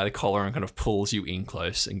like by the collar and kind of pulls you in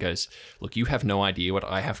close and goes, "Look, you have no idea what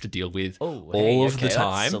I have to deal with all of the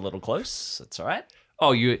time. That's a little close. That's all right.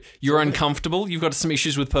 Oh, you're uncomfortable? You've got some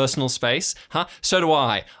issues with personal space? Huh? So do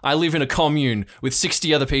I. I live in a commune with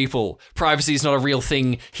 60 other people. Privacy is not a real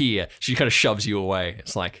thing here." She kind of shoves you away.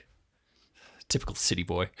 It's like, typical city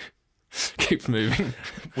boy. Keeps moving.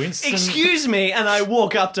 Winston. Excuse me, and I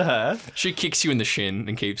walk up to her. She kicks you in the shin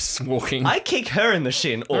and keeps walking. I kick her in the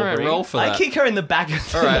shin, Aubrey. All right, roll for I that. kick her in the back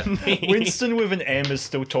of the knee. Winston with an M is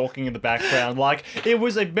still talking in the background, like, it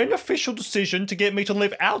was a beneficial decision to get me to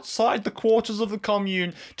live outside the quarters of the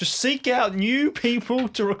commune, to seek out new people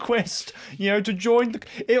to request, to join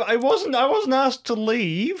the... I wasn't asked to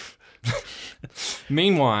leave.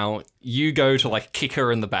 Meanwhile, you go to like kick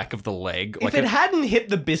her in the back of the leg. If it hadn't hit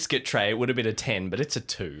the biscuit tray, it would have been a 10, but it's a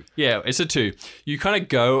 2. Yeah, it's a 2. You kind of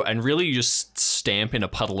go and really just stamp in a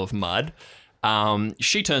puddle of mud.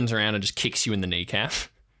 She turns around and just kicks you in the kneecap.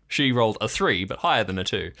 She rolled a 3, but higher than a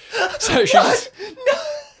 2. So she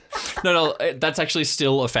No, that's actually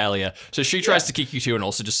still a failure. So she tries to kick you too and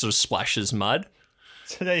also just sort of splashes mud.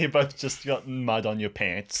 So now you both just got mud on your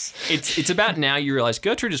pants. It's about now you realise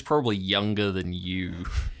Gertrude is probably younger than you.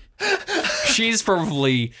 She's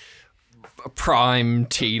probably a prime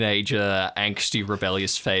teenager, angsty,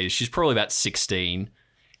 rebellious phase. She's probably about 16.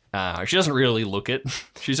 She doesn't really look it.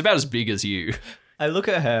 She's about as big as you. I look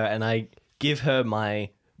at her and I give her my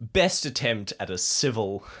best attempt at a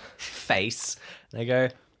civil face. And I go,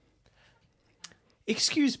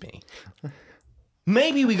 "Excuse me.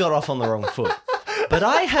 Maybe we got off on the wrong foot. But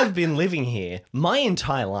I have been living here my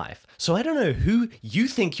entire life, so I don't know who you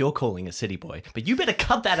think you're calling a city boy, but you better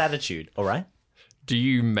cut that attitude, all right?" Do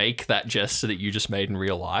you make that gesture that you just made in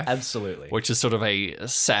real life? Absolutely. Which is sort of a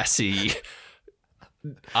sassy...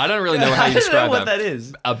 I don't really know how you describe I don't know what that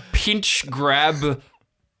is. A pinch, grab,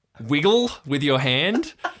 wiggle with your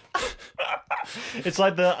hand. It's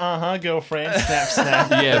like the girlfriend, snap,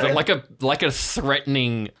 snap. Yeah, but like a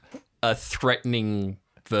threatening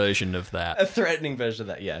version of that. A threatening version of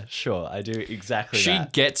that, yeah, sure. I do exactly She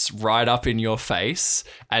that. gets right up in your face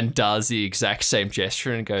and does the exact same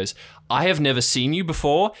gesture and goes, "I have never seen you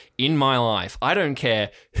before in my life. I don't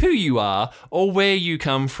care who you are or where you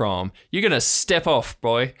come from. You're going to step off,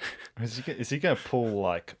 boy." Is he going to pull,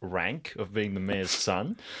 like, rank of being the mayor's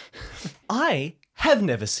son? I have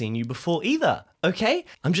never seen you before either, okay?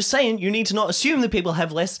 I'm just saying you need to not assume that people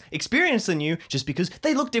have less experience than you just because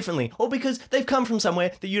they look differently or because they've come from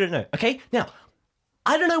somewhere that you don't know, okay? Now,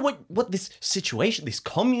 I don't know what this situation, this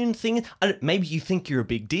commune thing is. Maybe you think you're a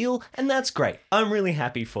big deal, and that's great. I'm really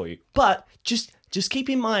happy for you. But just keep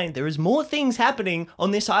in mind there is more things happening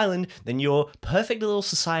on this island than your perfect little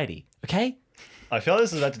society, okay? I feel like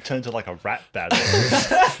this is about to turn to like a rap battle.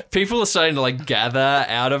 People are starting to like gather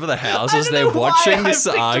out of the houses. They're watching this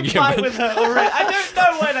argument. Fight with her already. I don't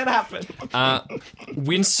know why that happened.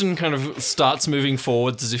 Winston kind of starts moving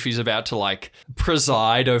forwards as if he's about to like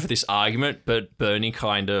preside over this argument, but Bernie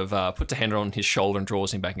kind of puts a hand on his shoulder and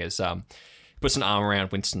draws him back and goes, puts an arm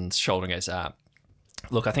around Winston's shoulder and goes,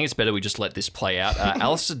 "Look, I think it's better we just let this play out.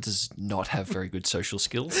 Allister does not have very good social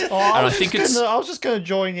skills. I was just going to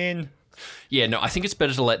join in. Yeah, no, I think it's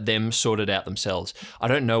better to let them sort it out themselves. I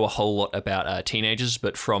don't know a whole lot about teenagers,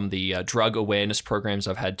 but from the drug awareness programs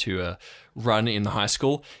I've had to run in the high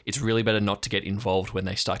school, it's really better not to get involved when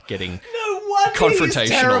they start getting confrontational. He's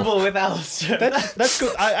terrible with Allister. That's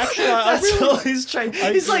good. That's really, all he's trained.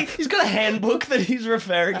 He's got a handbook that he's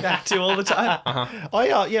referring back to all the time.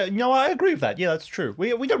 I agree with that. Yeah, that's true.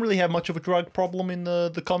 We don't really have much of a drug problem in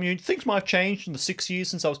the commune. Things might have changed in the 6 years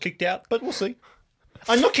since I was kicked out, but we'll see.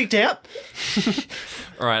 I'm not kicked out.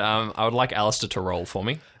 All right, I would like Allister to roll for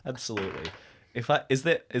me. Absolutely. Is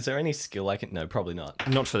there any skill I can? No, probably not.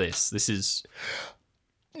 Not for this. This is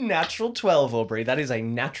natural 12, Aubrey. That is a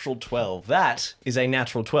natural 12. That is a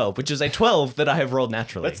natural 12, which is a 12 that I have rolled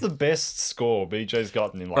naturally. That's the best score BJ's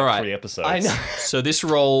gotten in like All right. 3 episodes. I know. So this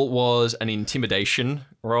roll was an intimidation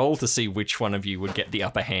roll to see which one of you would get the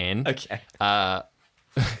upper hand. Okay.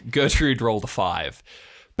 Gertrude rolled a 5.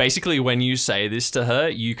 Basically, when you say this to her,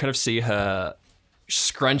 you kind of see her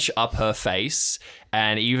scrunch up her face,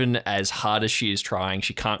 and even as hard as she is trying,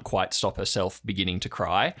 she can't quite stop herself beginning to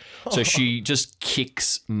cry. So she just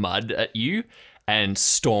kicks mud at you and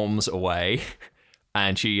storms away,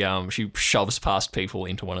 and she shoves past people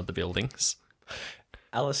into one of the buildings.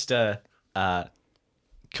 Allister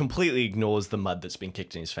completely ignores the mud that's been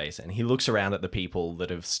kicked in his face, and he looks around at the people that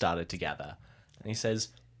have started to gather, and he says,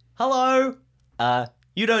 "Hello,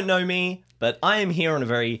 you don't know me, but I am here on a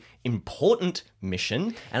very important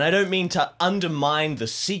mission, and I don't mean to undermine the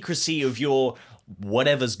secrecy of your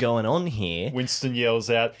whatever's going on here. Winston yells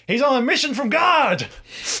out, "He's on a mission from God!"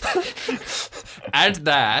 At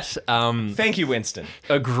that, Thank you, Winston.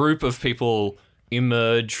 a group of people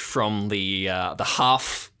emerge from the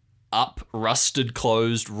half up, rusted,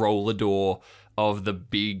 closed roller door of the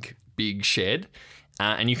big shed,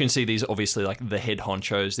 and you can see these obviously like the head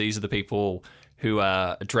honchos. These are the people who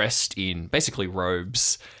are dressed in basically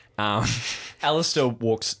robes. Allister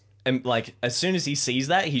walks, and like as soon as he sees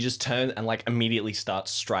that, he just turns and like immediately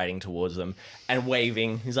starts striding towards them and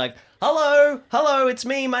waving. He's like, "Hello, it's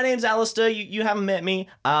me. My name's Allister. You haven't met me.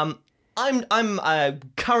 I'm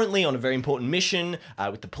currently on a very important mission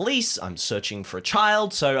with the police. I'm searching for a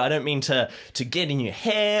child, so I don't mean to get in your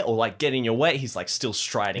hair or like get in your way." He's like still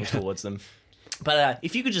striding towards them. But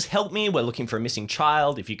if you could just help me, we're looking for a missing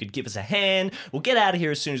child. If you could give us a hand, we'll get out of here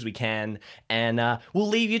as soon as we can, and we'll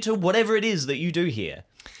leave you to whatever it is that you do here.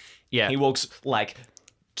 Yeah. He walks like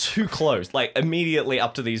too close, like immediately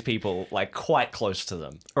up to these people, like quite close to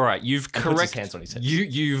them. All right, you've puts his correct. hands on his hips.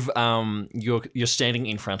 You're standing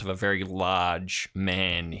in front of a very large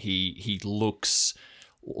man. He looks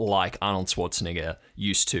like Arnold Schwarzenegger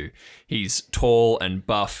used to. He's tall and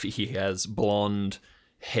buff. He has blonde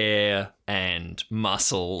hair and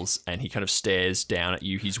muscles, and he kind of stares down at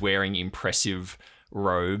you. He's wearing impressive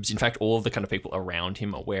robes. In fact, all of the kind of people around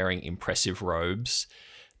him are wearing impressive robes.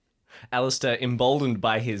 Alistair, emboldened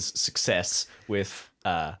by his success with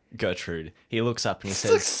Gertrude, he looks up and he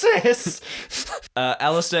says, Success!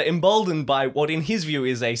 Alistair, emboldened by what in his view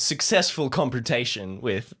is a successful confrontation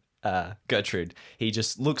with Gertrude, he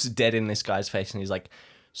just looks dead in this guy's face and he's like,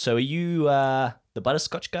 "So are you the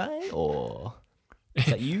butterscotch guy, or is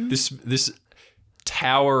that you?" This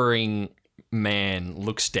towering man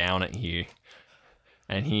looks down at you,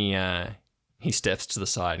 and he steps to the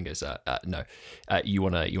side and goes, "No, you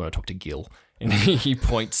wanna talk to Gill?" And he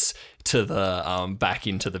points to the back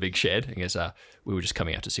into the big shed and goes, "We were just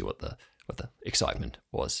coming out to see what the excitement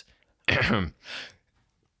was."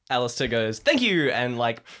 Alistair goes, "Thank you," and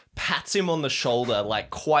like pats him on the shoulder, like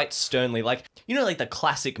quite sternly, like, you know, like the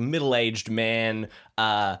classic middle-aged man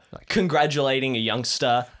congratulating a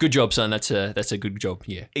youngster. "Good job, son. That's a good job."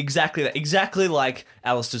 Yeah. Exactly that. Exactly like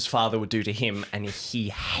Alistair's father would do to him, and he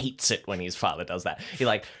hates it when his father does that. He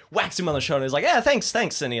like whacks him on the shoulder and he's like, "Yeah,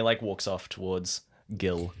 thanks," and he like walks off towards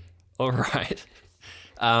Gill. All right.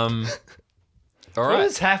 All What right.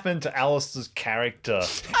 has happened to Alistair's character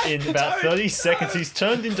in about 30 seconds? He's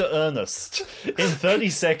turned into Ernest in 30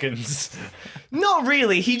 seconds. Not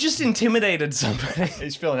really. He just intimidated somebody.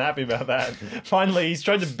 He's feeling happy about that. Finally, he's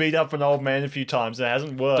tried to beat up an old man a few times and it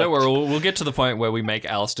hasn't worked. Don't worry, we'll get to the point where we make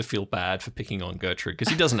Alistair feel bad for picking on Gertrude,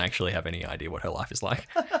 because he doesn't actually have any idea what her life is like.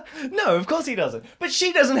 No, of course he doesn't. But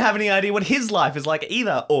she doesn't have any idea what his life is like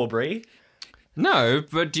either, Aubrey. No,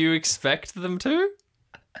 but do you expect them to?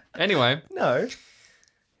 Anyway. No.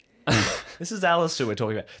 This is Alistair we're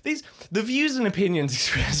talking about. The views and opinions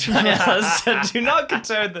expressed by Alistair do not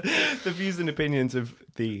concern the views and opinions of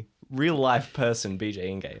the real life person, BJ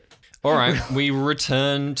Ingate. All right, we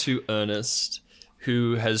return to Ernest,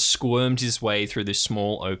 who has squirmed his way through this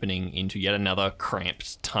small opening into yet another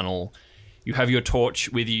cramped tunnel. You have your torch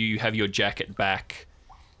with you, you have your jacket back,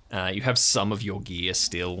 you have some of your gear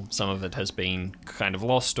still. Some of it has been kind of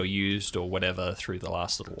lost or used or whatever through the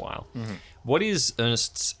last little while. Mm-hmm. What is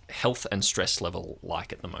Ernest's health and stress level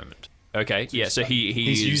like at the moment? Okay, yeah, so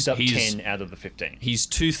he's used up 10 out of the 15. He's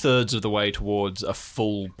 2/3 of the way towards a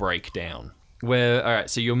full breakdown. All right,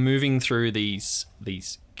 so you're moving through these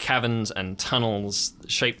caverns and tunnels,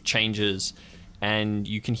 shape changes, and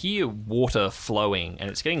you can hear water flowing, and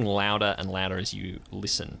it's getting louder and louder as you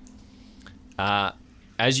listen.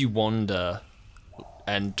 As you wander,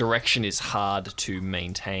 and direction is hard to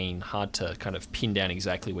maintain, hard to kind of pin down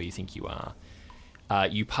exactly where you think you are.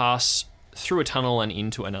 You pass through a tunnel and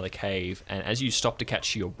into another cave, and as you stop to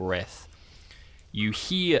catch your breath, you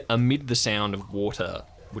hear amid the sound of water,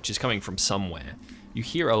 which is coming from somewhere, you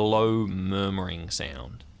hear a low murmuring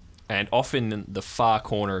sound. And off in the far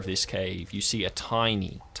corner of this cave, you see a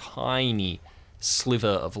tiny, tiny sliver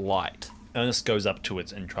of light. Ernest goes up to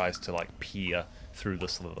it and tries to like peer through the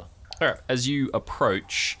sliver. As you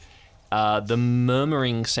approach, the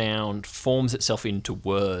murmuring sound forms itself into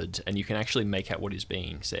words, and you can actually make out what is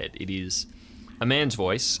being said. It is a man's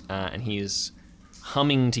voice, and he is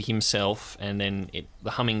humming to himself, and then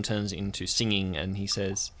the humming turns into singing, and he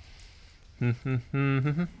says, "I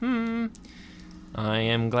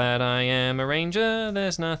am glad I am a ranger,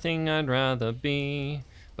 there's nothing I'd rather be.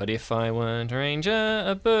 But if I weren't a ranger,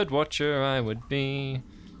 a bird watcher I would be."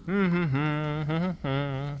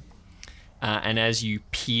 And as you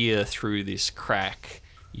peer through this crack,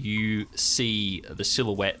 you see the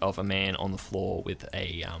silhouette of a man on the floor with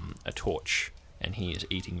a torch, and he is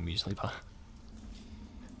eating a muesli bar.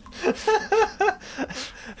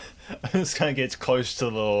 This kind of gets close to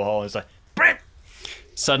the little hole. It's like, Brip!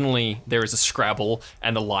 Suddenly, there is a scrabble,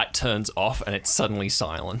 and the light turns off, and it's suddenly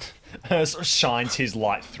silent. Sort of shines his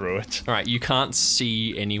light through it. All right, you can't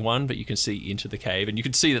see anyone, but you can see into the cave, and you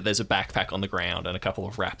can see that there's a backpack on the ground and a couple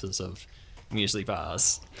of wrappers of muesli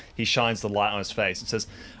bars. He shines the light on his face and says,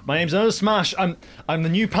 "My name's Ernest Marsh. I'm the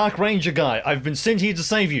new park ranger guy. I've been sent here to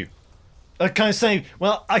save you." Can I say,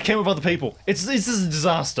 well, I came with other people. This is a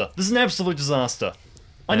disaster. This is an absolute disaster.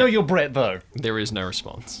 I know you're Brett, though. There is no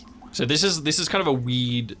response. So this is kind of a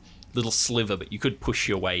weird little sliver, but you could push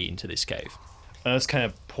your way into this cave. Ernest kind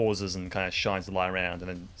of pauses and kind of shines the light around and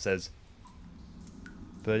then says,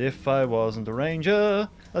 "But if I wasn't a ranger,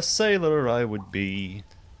 a sailor I would be."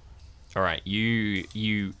 All right,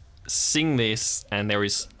 you sing this, and there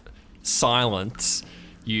is silence.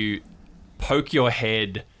 You poke your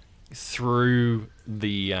head through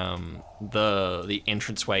the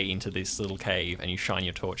entranceway into this little cave, and you shine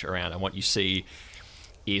your torch around, and what you see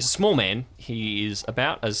is a small man. He is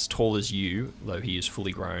about as tall as you, though he is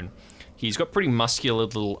fully grown. He's got pretty muscular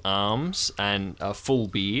little arms and a full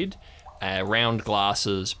beard, round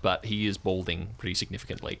glasses, but he is balding pretty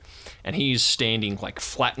significantly. And he is standing like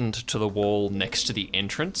flattened to the wall next to the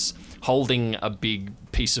entrance, holding a big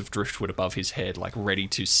piece of driftwood above his head, like ready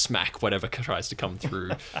to smack whatever tries to come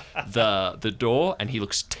through the door, and he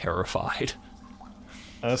looks terrified.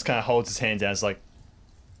 Ernest kind of holds his hand down. It's like,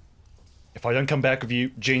 "If I don't come back with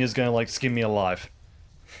you, Gina's gonna like skin me alive.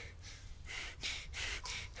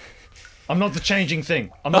 I'm not the changing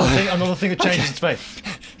thing. I'm not the thing that changes its fate."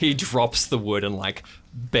 He drops the wood and like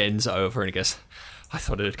bends over, and he goes, "I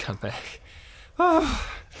thought it'd come back."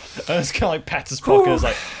 Ernest kind of like pats his pocket and is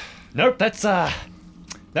like, "Nope, that's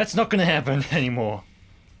not gonna happen anymore."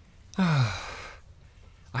 I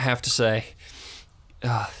have to say,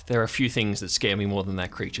 there are a few things that scare me more than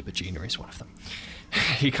that creature, but Gina is one of them.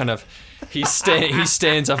 He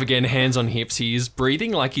stands up again, hands on hips. He is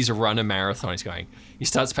breathing like he's run a marathon. He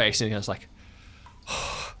starts pacing, and he goes like,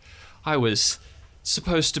 "I was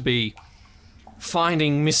supposed to be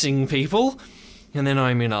finding missing people, and then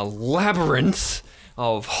I'm in a labyrinth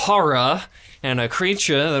of horror and a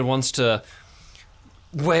creature that wants to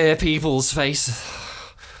wear people's faces."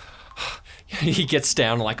 He gets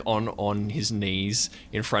down like on his knees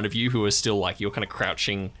in front of you, who are still like, you're kind of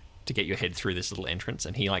crouching to get your head through this little entrance,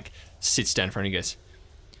 and he like sits down in front of you and goes,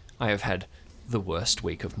 "I have had the worst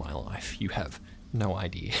week of my life. You have no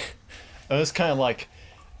idea." Ernest kind of like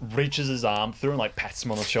reaches his arm through and like pats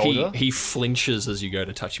him on the shoulder. He flinches as you go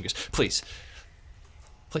to touch him. He goes, please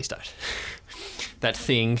don't. That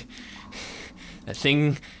thing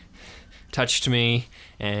touched me,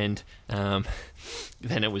 and then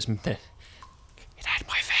it had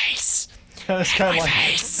my face. Ernest kind of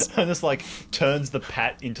like Ernest like turns the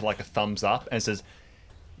pat into like a thumbs up and says,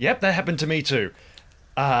 "Yep, that happened to me too.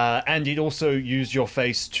 And it also used your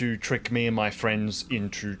face to trick me and my friends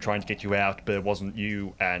into trying to get you out, but it wasn't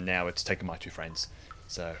you, and now it's taken my two friends.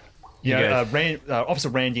 So, Officer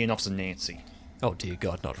Randy and Officer Nancy." Oh dear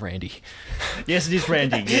God, not Randy. Yes, it is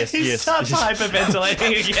Randy. Yes, He yes. starts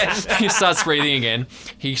hyperventilating again. He starts breathing again.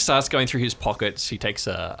 He starts going through his pockets. He takes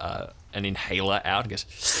an inhaler out and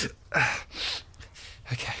goes,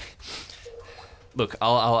 "Okay, look,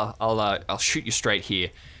 I'll shoot you straight here,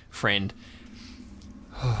 friend.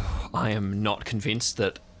 I am not convinced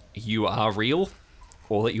that you are real,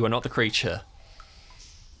 or that you are not the creature.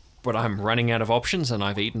 But I'm running out of options, and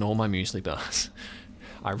I've eaten all my muesli bars.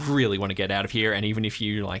 I really want to get out of here, and even if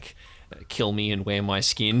you, like, kill me and wear my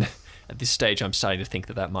skin, at this stage I'm starting to think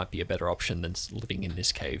that might be a better option than living in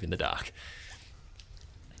this cave in the dark.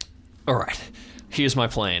 Alright, here's my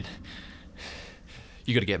plan.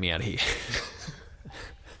 You gotta get me out of here."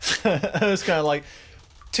 It's kind of like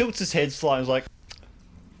tilts his head slightly and is like,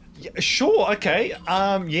 "Yeah, sure, okay,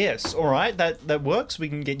 yes, all right, that works. We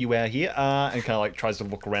can get you out here." And kind of like tries to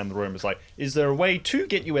look around the room. It's like, "Is there a way to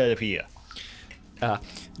get you out of here?"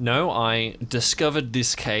 No, I discovered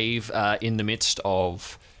this cave in the midst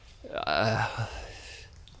of...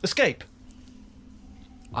 Escape.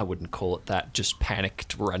 I wouldn't call it that, just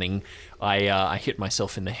panicked running. I hit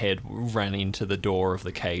myself in the head, ran into the door of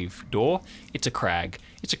the cave door. It's a crag.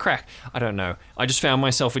 It's a crack. I don't know. I just found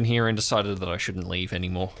myself in here and decided that I shouldn't leave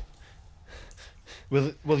anymore.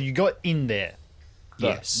 Well, you got in there.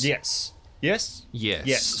 Yes. Yes. Yes? Yes.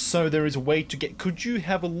 Yes. So there is a way to get... Could you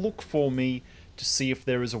have a look for me to see if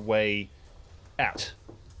there is a way out?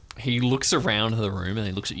 He looks around the room and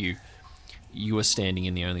he looks at you. you are standing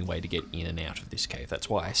in the only way to get in and out of this cave. That's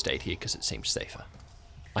why I stayed here, because it seems safer.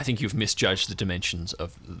 I think you've misjudged the dimensions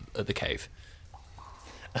of the cave.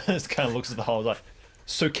 Ernest kind of looks at the hole like,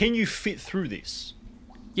 so can you fit through this?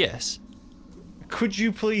 Yes. Could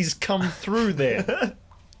you please come through there?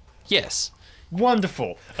 Yes.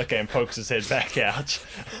 Wonderful. Okay, and pokes his head back out.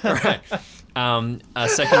 All right. A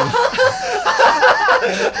second.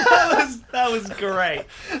 That was great.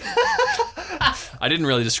 I didn't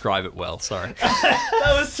really describe it well. Sorry.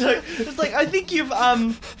 That was so. It's like, I think you've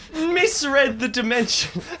misread the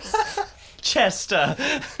dimensions, Chester.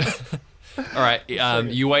 All right.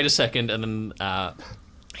 You wait a second, and then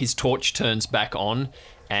his torch turns back on,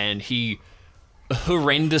 and he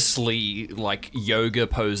horrendously yoga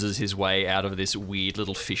poses his way out of this weird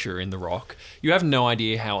little fissure in the rock. You have no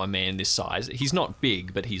idea how a man this size, he's not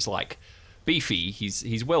big, but he's beefy,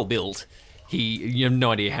 he's well built. You have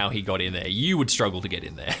no idea how he got in there. You would struggle to get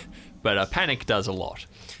in there, but Panic does a lot.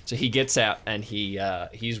 So he gets out, and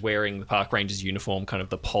he's wearing the park ranger's uniform, kind of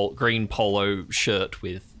the green polo shirt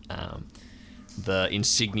with the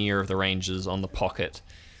insignia of the rangers on the pocket.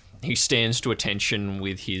 He stands to attention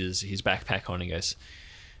with his backpack on and goes,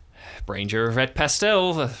 Ranger Vet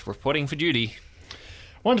Pastel, reporting for duty.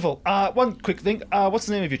 Wonderful. One quick thing. What's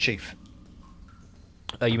the name of your chief?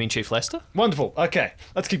 You mean Chief Lester? Wonderful. Okay,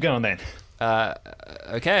 let's keep going then.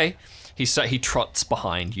 Okay. He trots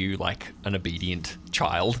behind you like an obedient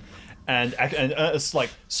child. And it's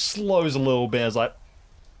slows a little bit. It's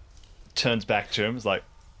turns back to him. It's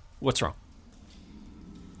What's wrong?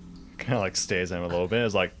 Kind of stares at him a little bit.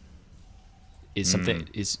 It's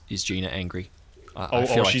Is Gina angry?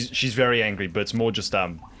 She's very angry, but it's more just I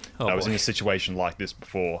was boy. in a situation like this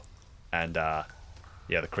before, and the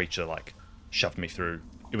creature shoved me through.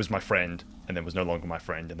 It was my friend, and then was no longer my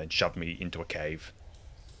friend, and then shoved me into a cave.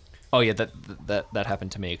 Oh yeah, that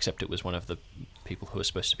happened to me. Except it was one of the people who were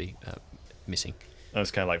supposed to be missing. And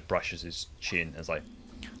it's kind of brushes his chin. It's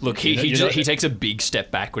look, he takes a big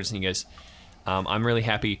step backwards and he goes, "I'm really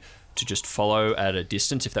happy to just follow at a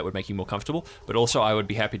distance if that would make you more comfortable. But also, I would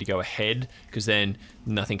be happy to go ahead because then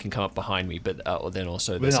nothing can come up behind me. But then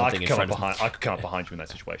also there's something in front of me. I could come up behind you in that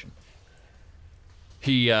situation."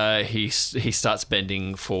 He starts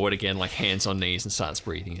bending forward again, hands on knees, and starts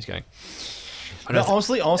breathing. He's going. No,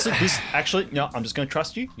 honestly, this actually, no, I'm just going to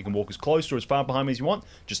trust you. You can walk as close or as far behind me as you want,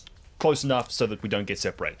 just close enough so that we don't get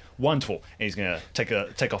separated. Wonderful. And he's going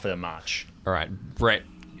to take off at a march. All right, Brett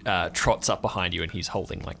trots up behind you, and he's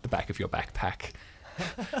holding the back of your backpack.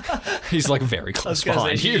 He's very close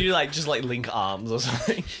behind you. You just link arms or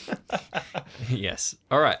something. Yes.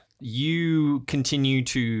 All right. You continue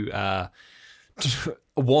to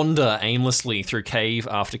wander aimlessly through cave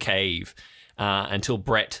after cave until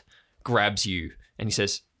Brett grabs you and he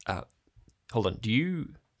says, "Hold on. Do you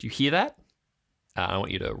hear that? I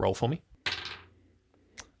want you to roll for me."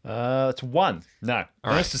 It's 1. No.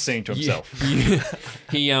 Ernest is saying to himself.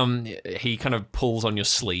 He kind of pulls on your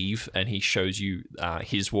sleeve and he shows you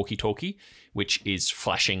his walkie-talkie, which is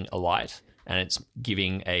flashing a light, and it's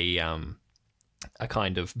giving a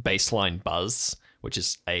kind of baseline buzz, which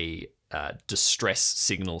is a distress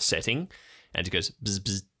signal setting, and it goes bzz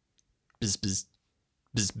bzz bzz bzz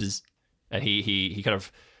bzz bzz, and he kind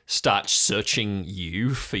of starts searching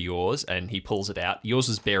you for yours, and he pulls it out. Yours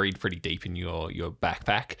is buried pretty deep in your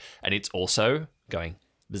backpack, and it's also going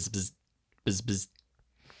bzz bzz bzz bzz.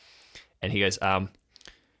 And he goes,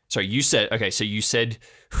 so you said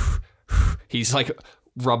he's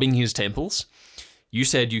rubbing his temples. You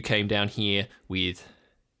said you came down here with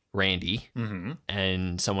Randy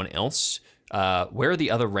and someone else. Where are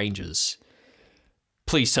the other rangers?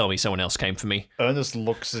 Please tell me someone else came for me. Ernest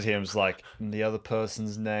looks at him and the other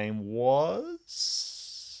person's name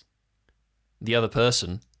was? The other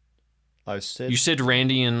person? You said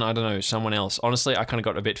Randy and, I don't know, someone else. Honestly, I kind of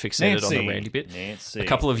got a bit fixated on the Randy bit. Nancy. A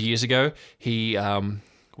couple of years ago, he, there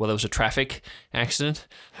was a traffic accident.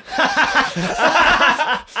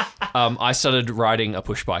 I started riding a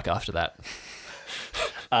push bike after that.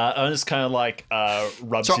 Ernest kind of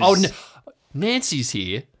rubs his... Oh, Nancy's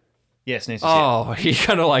here. Yes, Nancy's here. He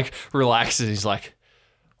kind of relaxes. He's like,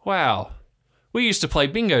 wow, we used to play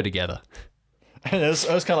bingo together. And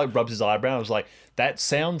Ernest kind of rubs his eyebrow. I was like, that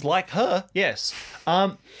sounds like her. Yes.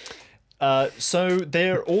 So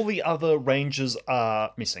all the other rangers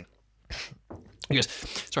are missing. He goes,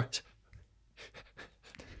 sorry.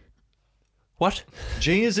 What?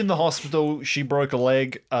 Gina's in the hospital. She broke a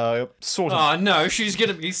leg. Sort of. Oh, no, she's going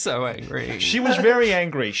to be so angry. She was very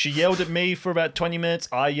angry. She yelled at me for about 20 minutes.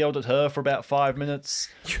 I yelled at her for about 5 minutes.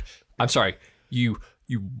 I'm sorry. You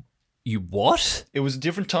what? It was a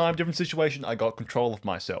different time, different situation. I got control of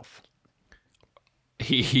myself.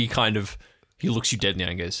 he looks you dead in the eye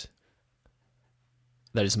and goes,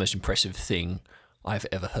 "That is the most impressive thing I've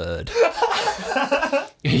ever heard."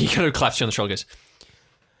 He kind of claps you on the shoulder and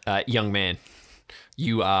goes, "Young man,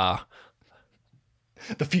 you are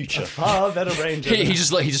The future. Far better range. he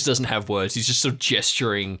just doesn't have words. He's just sort of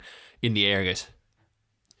gesturing in the air and goes,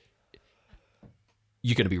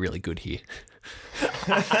 "You're going to be really good here."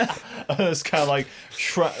 It's kind of like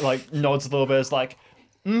nods a little bit. It's like,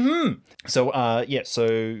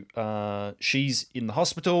 So she's in the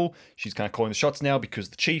hospital. She's kind of calling the shots now because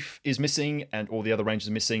the chief is missing and all the other rangers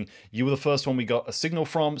are missing. You were the first one we got a signal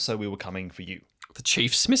from, so we were coming for you. The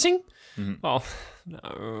chief's missing? Oh,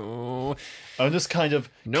 no. Ernest kind of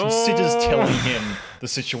considers telling him the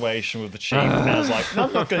situation with the chief, and I was like, no,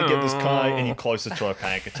 I'm not going to get this guy any closer to a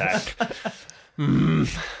panic attack. I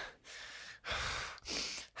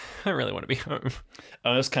really want to be home.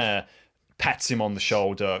 Ernest kind of pats him on the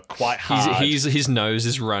shoulder quite hard. His nose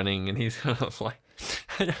is running, and he's kind of like,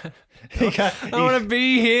 I He don't want to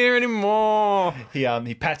be here anymore. He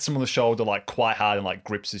pats him on the shoulder like quite hard and like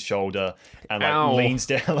grips his shoulder and like Ow. leans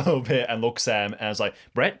down a little bit and looks at him and is like,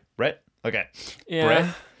 Brett, okay. Yeah. Brett,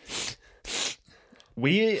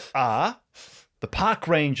 we are the park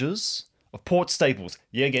rangers of Port Staples.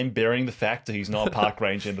 Yeah, again, bearing the fact that he's not a park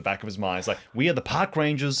ranger in the back of his mind. It's like, we are the park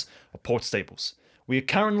rangers of Port Staples. We are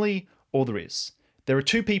currently all there is. There are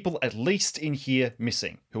 2 people at least in here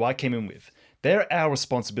missing, who I came in with. They're our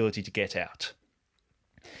responsibility to get out.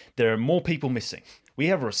 There are more people missing. We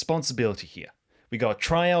have a responsibility here. We gotta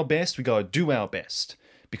try our best, we gotta do our best.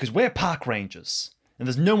 Because we're park rangers, and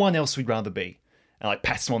there's no one else we'd rather be. And like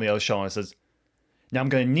pats him on the other shoulder and says, now I'm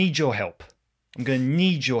gonna need your help. I'm gonna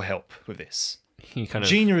need your help with this. He kind of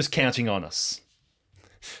Gina is counting on us.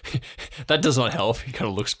 that does not help. He kind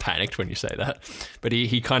of looks panicked when you say that, but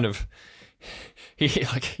he's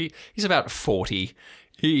about 40.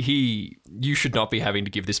 You should not be having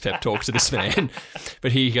to give this pep talk to this man,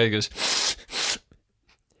 but he goes,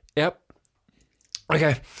 yep,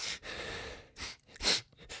 okay,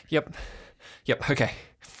 yep, okay,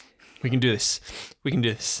 we can do this.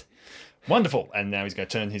 Wonderful. And now he's going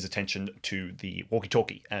to turn his attention to the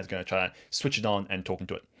walkie-talkie and is going to try to switch it on and talk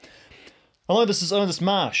into it. Hello, this is Ernest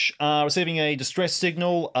Marsh, receiving a distress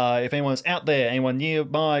signal. If anyone's out there, anyone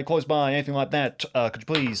nearby, close by, anything like that, could you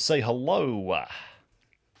please say hello?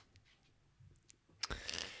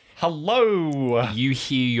 Hello! You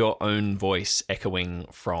hear your own voice echoing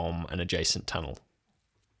from an adjacent tunnel.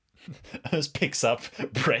 Ernest picks up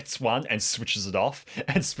Brett's one and switches it off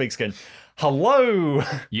and speaks again. Hello!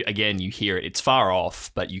 You hear it. It's far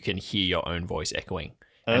off, but you can hear your own voice echoing.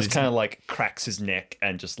 Ernest kind of like cracks his neck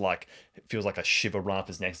and just like it feels like a shiver run up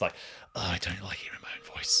his neck. It's like, oh, I don't like hearing my own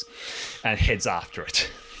voice. And heads after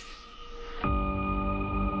it.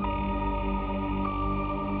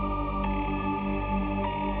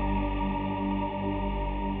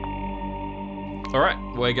 All right,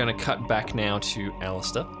 we're going to cut back now to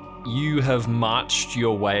Allister. You have marched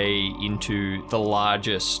your way into the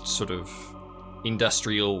largest sort of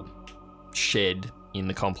industrial shed in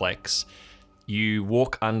the complex. You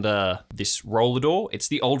walk under this roller door. It's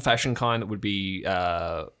the old-fashioned kind that would be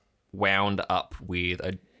wound up with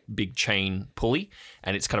a big chain pulley,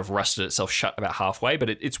 and it's kind of rusted itself shut about halfway, but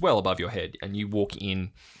it's well above your head. And you walk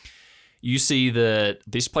in. You see that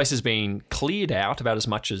this place has been cleared out about as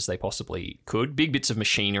much as they possibly could. Big bits of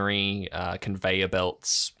machinery, conveyor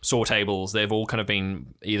belts, saw tables, they've all kind of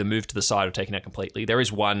been either moved to the side or taken out completely. There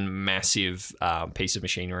is one massive piece of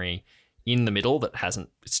machinery in the middle that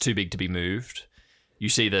it's too big to be moved. You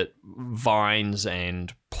see that vines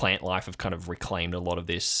and plant life have kind of reclaimed a lot of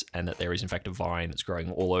this, and that there is in fact a vine that's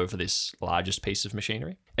growing all over this largest piece of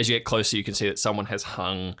machinery. As you get closer, you can see that someone has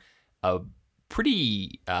hung a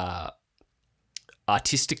pretty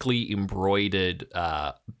artistically embroidered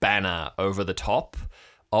banner over the top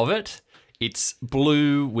of it. It's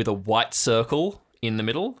blue with a white circle in the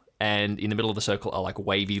middle, and in the middle of the circle are like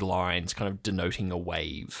wavy lines kind of denoting a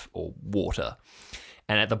wave or water.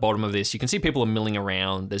 And at the bottom of this, you can see people are milling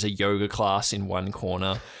around. There's a yoga class in one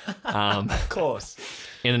corner. Of course.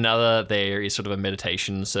 In another, there is sort of a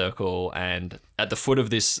meditation circle. And at the foot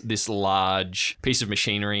of this large piece of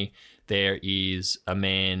machinery, there is a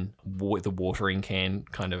man with a watering can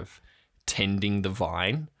kind of tending the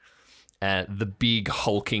vine. The big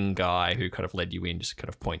hulking guy who kind of led you in just kind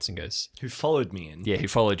of points and goes... Who followed me in. Yeah, who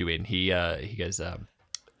followed you in. He goes, I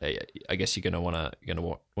guess you're gonna want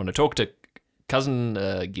to talk to Cousin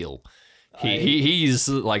Gill. He's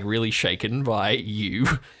like really shaken by you.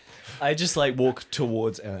 I just like walk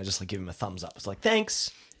towards and I just like give him a thumbs up. It's like,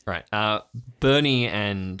 thanks. Right. Bernie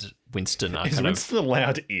and Winston are Is kind Winston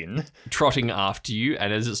allowed in? of trotting after you,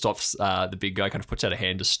 and as it stops, the big guy kind of puts out a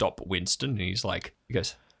hand to stop Winston, and he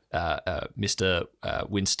goes, Mr.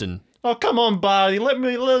 Winston. Oh, come on, Barty. Let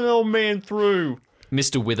the old man through.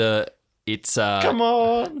 Mr. Wither, it's... Come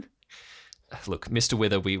on. Look, Mr.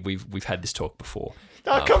 Wither, we've had this talk before.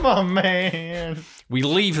 Oh, come on, man. We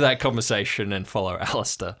leave that conversation and follow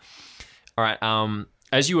Allister. All right,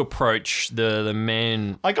 as you approach, the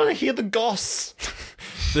man... I gotta hear the goss.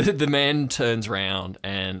 The man turns around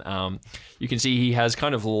and you can see he has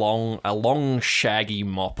kind of a long, shaggy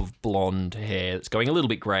mop of blonde hair that's going a little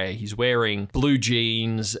bit grey. He's wearing blue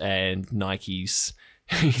jeans and Nikes.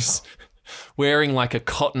 He's wearing like a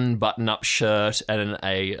cotton button-up shirt and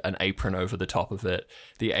an apron over the top of it.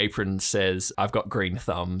 The apron says, "I've got green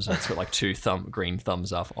thumbs," and it's got like two green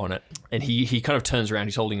thumbs up on it. And he kind of turns around,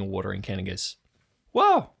 he's holding a watering can and goes,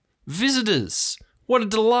 "Wow, visitors! What a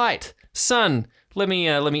delight! Son, let me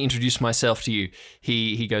introduce myself to you."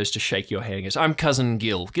 He goes to shake your hand and goes, "I'm Cousin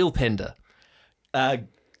Gill Pender."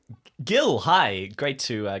 Gill, hi. Great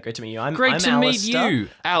to meet you. I'm Great to Allister. meet you,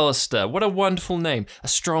 Allister. What a wonderful name. A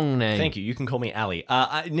strong name. Thank you. You can call me Ali.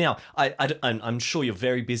 I'm sure you're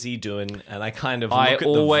very busy doing, and I kind of look at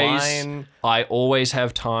the vine. I always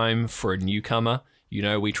have time for a newcomer. You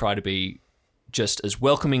know, we try to be just as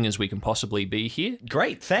welcoming as we can possibly be here.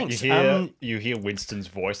 Great, thanks. You hear Winston's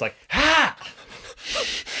voice like, "Ha!"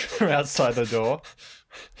 from outside the door.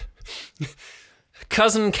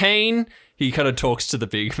 Cousin Kane, he kind of talks to the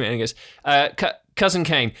big man and goes, Cousin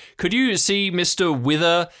Kane, could you see Mr.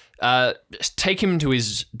 Wither? Take him to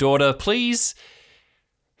his daughter, please.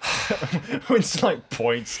 Winston like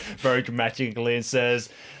points very dramatically and says,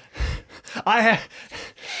 "I have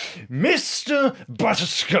Mr.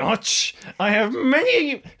 Butterscotch. I have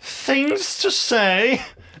many things to say."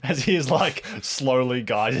 As he is like slowly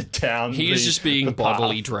guided down. He is just being the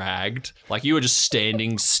bodily path. dragged. Like you are just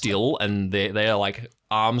standing still, and they are like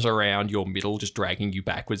arms around your middle, just dragging you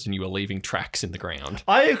backwards, and you are leaving tracks in the ground.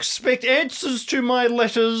 I expect answers to my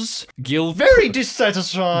letters. Gil Very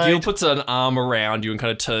dissatisfied. Gil puts an arm around you and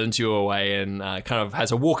kind of turns you away, and kind of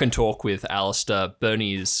has a walk and talk with Allister.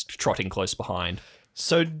 Bernie is trotting close behind.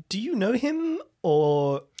 So, do you know him,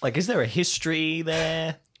 or like, is there a history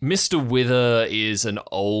there? Mr. Wither is an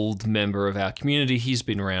old member of our community. He's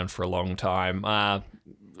been around for a long time,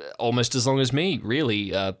 almost as long as me, really.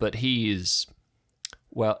 But he is,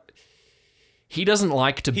 well, he doesn't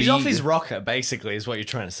like to be... He's off his rocker, basically, is what you're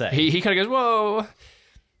trying to say. He kind of goes, whoa.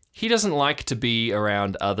 He doesn't like to be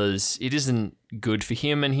around others. It isn't good for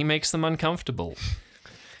him, and he makes them uncomfortable.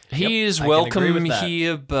 He is I can agree welcome with that.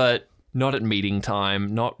 here, but not at meeting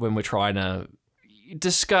time, not when we're trying to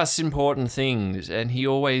discuss important things, and he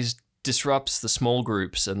always disrupts the small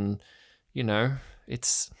groups, and you know,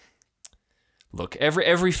 it's... Look,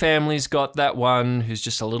 every family's got that one who's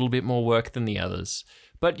just a little bit more work than the others,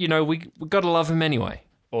 but you know, we gotta love him anyway.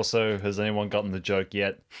 Also, has anyone gotten the joke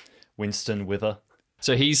yet? Winston Wither.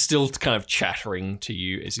 So he's still kind of chattering to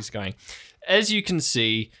you as he's going. As you can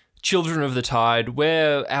see, Children of the Tide,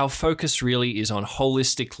 where our focus really is on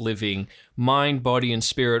holistic living, mind, body, and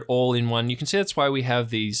spirit all in one. You can see that's why we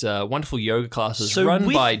have these wonderful yoga classes run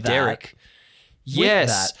by Derek.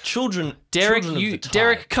 Yes, Children Derek, of the Tide.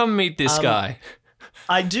 Derek, come meet this guy.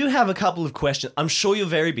 I do have a couple of questions. I'm sure you're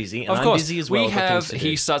very busy, and Of course, I'm busy as well. we I've got have. things to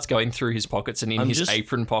He do. starts going through his pockets, and in his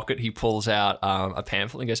apron pocket, he pulls out a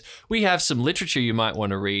pamphlet and goes, "We have some literature you might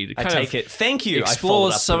want to read." I take it. Thank you. I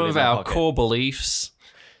folded Explores up, some put it of in my our pocket. core beliefs.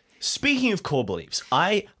 Speaking of core beliefs,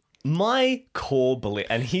 my core belief,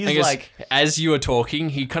 and he's I guess like, as you are talking,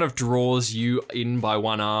 he kind of draws you in by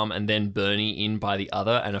one arm and then Bernie in by the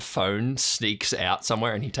other, and a phone sneaks out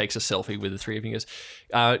somewhere, and he takes a selfie with the three of you. He goes,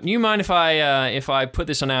 "Do you mind if I put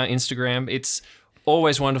this on our Instagram? It's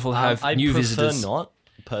always wonderful to have I new prefer visitors." not.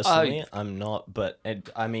 Personally, I'm not, but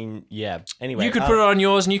I mean, yeah. Anyway, You could put it on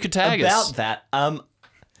yours, and you could tag us. about that.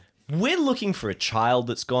 We're looking for a child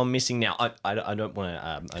that's gone missing. Now, I don't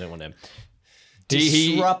want to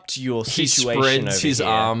disrupt your He situation. spreads over his here.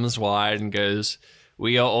 arms wide and goes,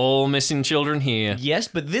 "We are all missing children here." Yes,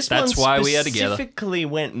 but this That's one why we are together. specifically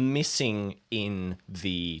went missing in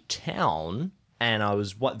the town, and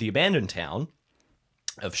the abandoned town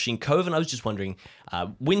of Shinkove, and I was just wondering,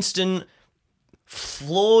 Winston,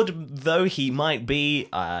 flawed though he might be,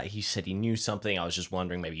 he said he knew something. I was just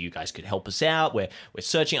wondering, maybe you guys could help us out. We're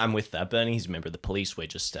searching. I'm with Bernie. He's a member of the police. We're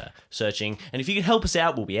just searching, and if you could help us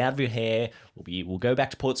out, we'll be out of your hair. We'll go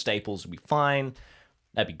back to Port Staples. We'll be fine.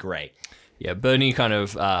 That'd be great. Yeah, Bernie kind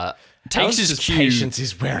of takes his cue. Patience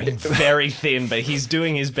is wearing very thin, but he's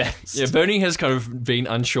doing his best. Yeah, Bernie has kind of been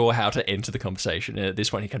unsure how to enter the conversation. And at this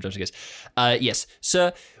point, he comes up and goes, yes,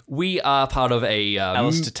 sir, we are part of a...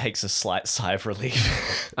 Allister takes a slight sigh of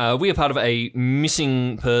relief. we are part of a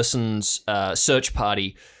missing persons search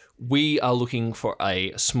party. We are looking for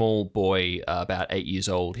a small boy about 8 years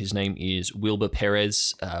old. His name is Wilbur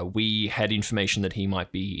Perez. We had information that he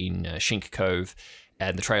might be in Shink Cove,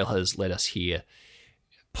 and the trail has led us here.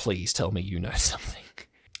 Please tell me you know something.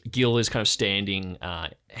 Gill is kind of standing,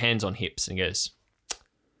 hands on hips, and goes,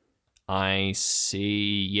 I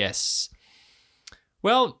see, yes.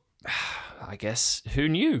 Well, I guess, who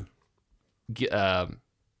knew?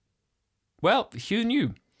 Well, who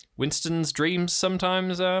knew? Winston's dreams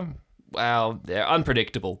sometimes, well, they're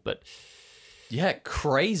unpredictable, but... Yeah,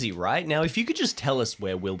 crazy, right? Now, if you could just tell us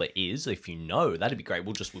where Wilbur is, if you know, that'd be great.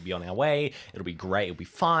 We'll be on our way. It'll be great. It'll be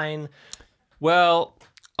fine. Well,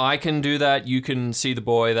 I can do that. You can see the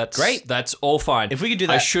boy. That's great. That's all fine. If we could do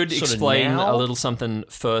that, I should explain now? a little something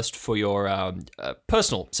first for your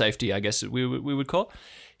personal safety, I guess we would call it.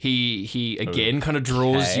 He again kind of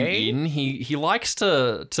draws you in. He likes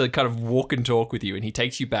to kind of walk and talk with you, and he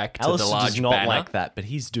takes you back to Allister the large does not banner. like that, but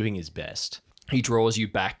he's doing his best. He draws you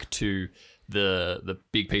back to the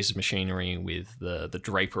big piece of machinery with the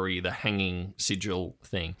drapery, the hanging sigil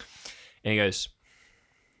thing, and he goes,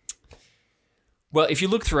 well, if you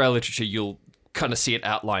look through our literature, you'll kind of see it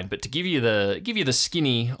outlined. But to give you the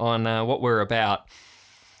skinny on what we're about,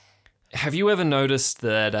 have you ever noticed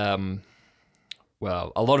that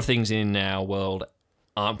well, a lot of things in our world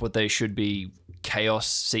aren't what they should be? Chaos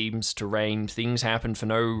seems to reign. Things happen for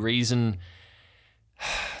no reason.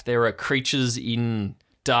 There are creatures in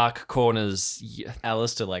dark corners.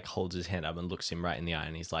 Allister holds his hand up and looks him right in the eye,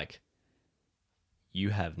 and he's like,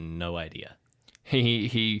 "You have no idea."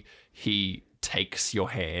 He takes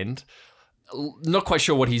your hand. Not quite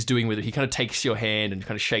sure what he's doing with it. He kind of takes your hand and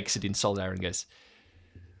kind of shakes it in solidarity and goes,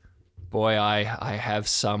 "Boy, I have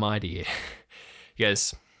some idea." He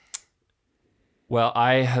goes, well,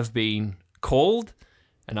 I have been called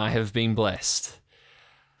and I have been blessed.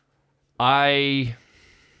 There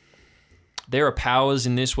are powers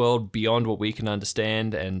in this world beyond what we can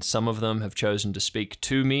understand, and some of them have chosen to speak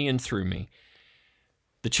to me and through me.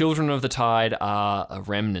 The children of the tide are a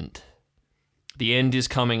remnant. The end is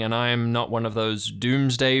coming, and I am not one of those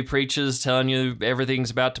doomsday preachers telling you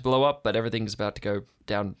everything's about to blow up, but everything's about to go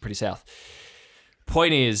down pretty south.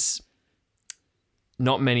 Point is,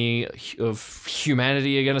 not many of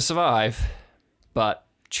humanity are going to survive, but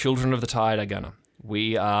children of the tide are gonna.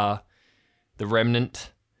 We are the remnant,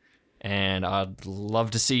 and I'd love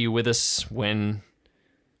to see you with us when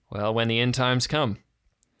the end times come.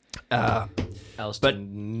 Allister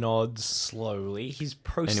nods slowly. He's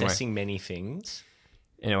processing many things.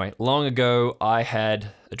 Anyway, long ago, I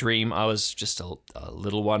had a dream. I was just a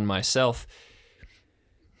little one myself.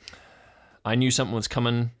 I knew something was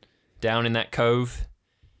coming down in that cove.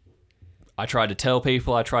 I tried to tell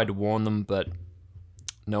people, I tried to warn them, but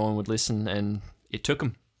no one would listen, and it took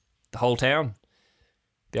them. The whole town.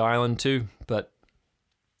 The island too. But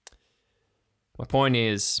my point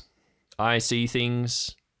is, I see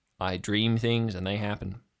things, I dream things, and they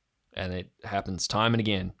happen. And it happens time and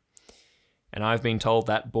again. And I've been told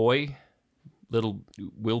that boy, little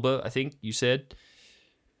Wilbur, I think you said,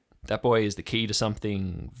 that boy is the key to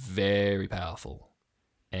something very powerful.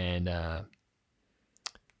 And,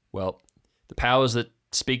 well, the powers that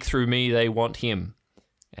speak through me, they want him.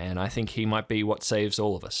 And I think he might be what saves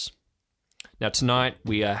all of us. Now, tonight,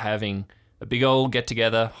 we are having a big old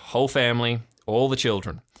get-together, whole family, all the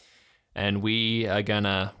children. And we are going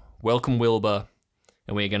to welcome Wilbur,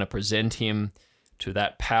 and we're going to present him to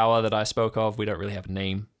that power that I spoke of. We don't really have a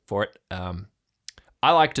name for it.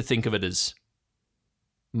 I like to think of it as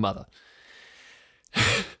Mother.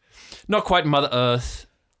 Not quite Mother Earth.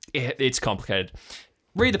 It's complicated.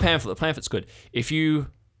 Read the pamphlet. The pamphlet's good. If you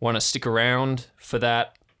want to stick around for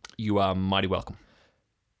that, you are mighty welcome.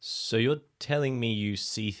 So you're telling me you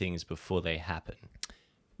see things before they happen?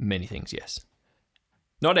 Many things, yes.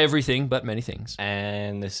 Not everything, but many things.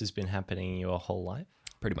 And this has been happening your whole life?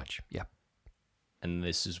 Pretty much, yeah. And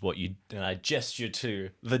this is what you... And I gesture to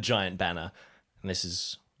the giant banner, and this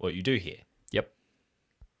is what you do here? Yep.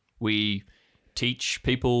 We teach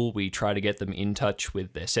people, we try to get them in touch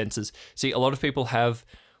with their senses. See, a lot of people have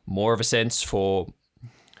more of a sense for...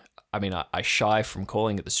 I mean, I shy from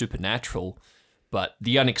calling it the supernatural, but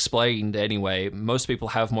the unexplained anyway. Most people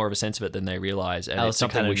have more of a sense of it than they realize, and it's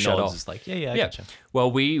something we shut off. It's like, yeah, I gotcha. Well,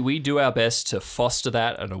 we do our best to foster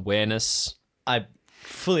that, an awareness. I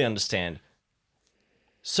fully understand.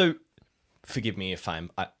 So, forgive me if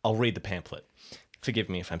I'll read the pamphlet. Forgive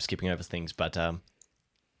me if I'm skipping over things, but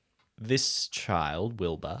this child,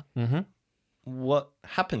 Wilbur, what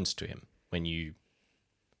happens to him when you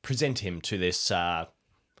present him to this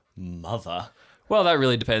mother? Well, that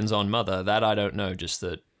really depends on Mother. That I don't know, just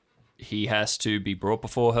that he has to be brought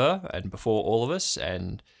before her and before all of us,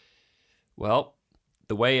 and, well,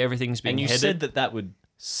 the way everything's being And you headed... said that would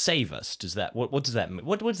save us. Does that... What does that mean?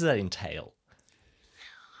 What does that entail?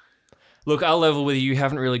 Look, I'll level with you. You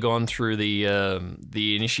haven't really gone through the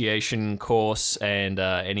initiation course and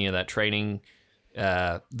any of that training.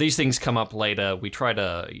 These things come up later. We try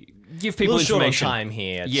to give people a little information. short on time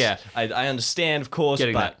here. Yeah. I understand, of course,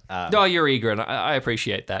 Getting but... that. No, you're eager, and I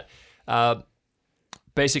appreciate that.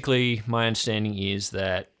 Basically, my understanding is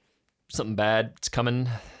that something bad's coming.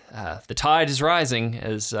 The tide is rising,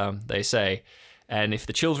 as they say. And if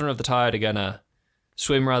the children of the tide are going to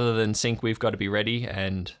swim rather than sink, we've got to be ready,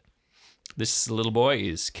 and... this little boy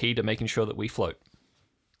is key to making sure that we float.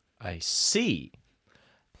 I see.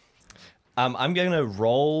 I'm going to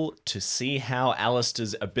roll to see how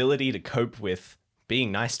Allister's ability to cope with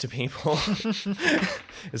being nice to people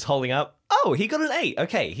is holding up. Oh, he got an 8.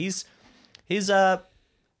 Okay, he's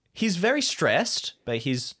very stressed, but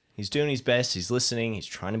he's doing his best. He's listening. He's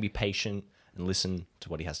trying to be patient and listen to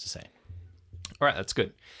what he has to say. All right, that's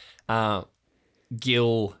good.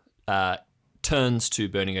 Gill turns to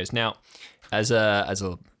Bernie and goes, now, as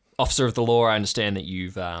a officer of the law, I understand that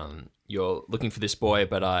you're looking for this boy,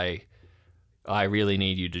 but I really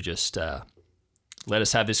need you to just let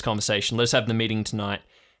us have this conversation. Let us have the meeting tonight,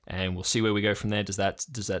 and we'll see where we go from there. Does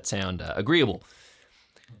that sound agreeable?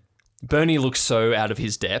 Bernie looks so out of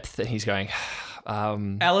his depth that he's going...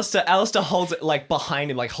 Allister holds it like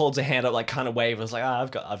behind him, like holds a hand up, like kind of waves, like,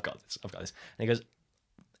 I've got this. And he goes,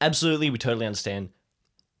 absolutely, we totally understand.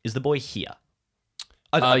 Is the boy here?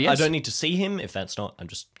 Yes. I don't need to see him if that's not.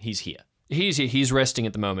 He's here. He's here. He's resting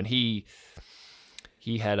at the moment. He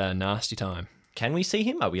had a nasty time. Can we see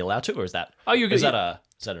him? Are we allowed to, or is that? Oh, is that a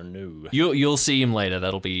no? You'll see him later.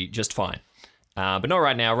 That'll be just fine. But not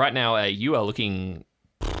right now. Right now, you are looking.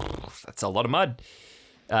 That's a lot of mud.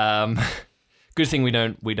 Good thing we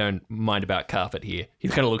don't mind about carpet here. He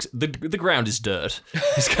kind of looks. The ground is dirt.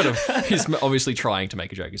 He's obviously trying to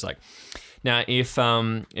make a joke. He's like, now if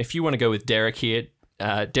you want to go with Derek here.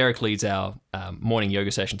 Derek leads our morning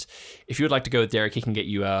yoga sessions. If you would like to go with Derek, he can get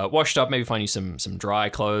you washed up, maybe find you some dry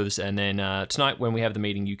clothes, and then tonight when we have the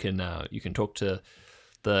meeting, you can talk to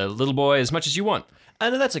the little boy as much as you want. I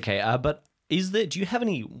know that's okay. But do you have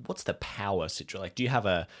any? What's the power situation? Like, do you have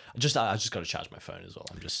I just got to charge my phone as well.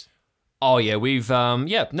 Oh yeah, we've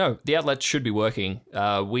the outlet should be working.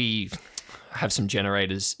 We have some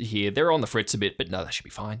generators here. They're on the fritz a bit, but no, that should be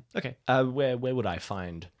fine. Okay. Where would I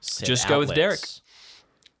find said Just outlets? go with Derek.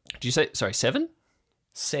 Did you say, sorry, 7?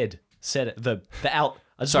 Said the out.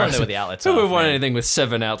 I just want to know where the outlets Who are. would want anything with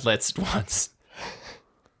 7 outlets at once?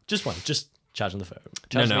 Just one. Just charging the phone.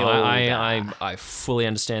 No, I fully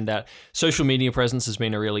understand that. Social media presence has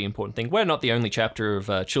been a really important thing. We're not the only chapter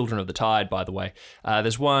of Children of the Tide, by the way.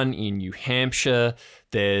 There's one in New Hampshire.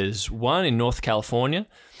 There's one in North California.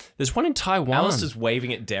 There's one in Taiwan. Alistair's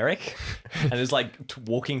waving at Derek and is like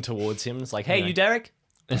walking towards him. It's like, hey, you Derek?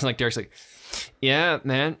 And it's like Derek's like, yeah,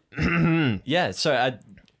 man. Yeah, so I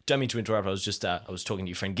don't mean to interrupt. I was just I was talking to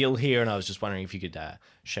your friend Gill here, and I was just wondering if you could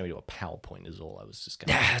show me a PowerPoint is all. I was just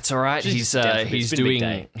going. Yeah, that's all right. He's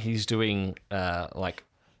doing like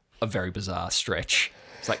a very bizarre stretch.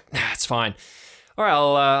 It's like, nah, it's fine. All right,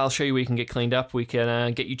 I'll show you where you can get cleaned up. We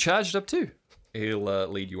can get you charged up too. He'll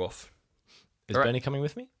lead you off. Is Bernie coming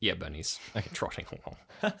with me? Yeah, Bernie's trotting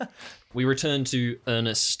along. We return to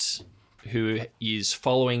Ernest, who is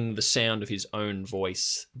following the sound of his own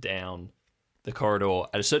voice down the corridor.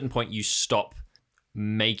 At a certain point, you stop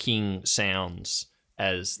making sounds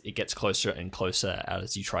as it gets closer and closer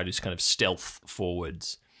as you try to kind of stealth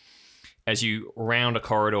forwards. As you round a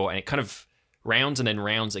corridor, and it kind of rounds and then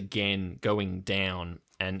rounds again, going down,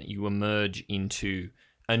 and you emerge into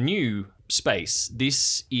a new space.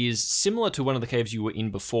 This is similar to one of the caves you were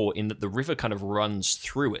in before, in that the river kind of runs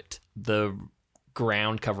through it. The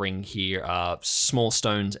ground covering here are small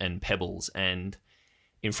stones and pebbles, and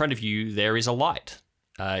in front of you there is a light.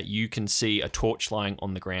 You can see a torch lying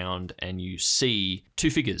on the ground, and you see 2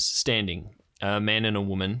 figures standing, a man and a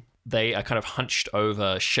woman. They are kind of hunched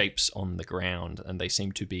over shapes on the ground, and they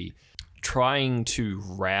seem to be trying to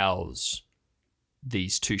rouse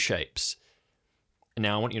these 2 shapes.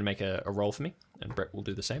 Now I want you to make a roll for me, and Brett will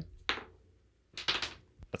do the same.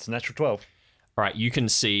 That's a natural 12. All right, you can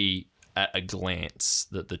see at a glance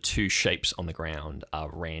that the 2 shapes on the ground are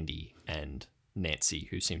Randy and Nancy,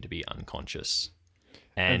 who seem to be unconscious.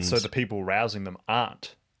 And so the people rousing them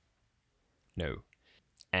aren't. No.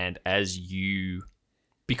 And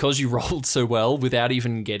because you rolled so well without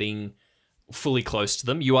even getting fully close to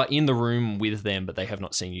them, you are in the room with them, but they have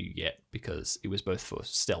not seen you yet because it was both for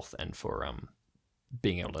stealth and for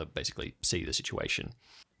being able to basically see the situation.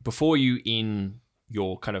 Before you, in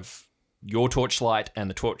your torchlight and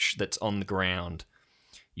the torch that's on the ground,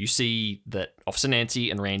 you see that Officer Nancy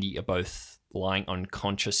and Randy are both lying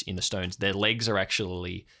unconscious in the stones. Their legs are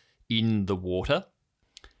actually in the water.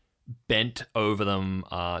 Bent over them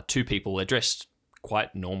are two people. They're dressed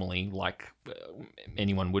quite normally, like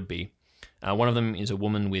anyone would be. One of them is a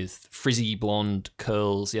woman with frizzy blonde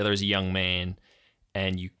curls. The other is a young man,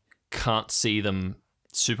 and you can't see them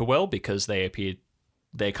super well because they're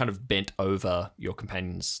kind of bent over your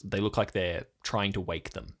companions. They look like they're trying to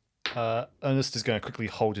wake them. Ernest is going to quickly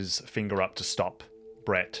hold his finger up to stop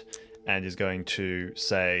Brett and is going to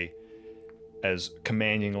say, as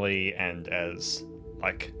commandingly and as,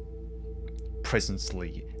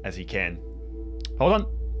 presencely as he can, "Hold on.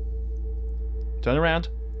 Turn around.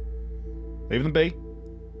 Leave them be."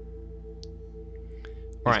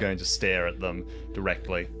 He's going to stare at them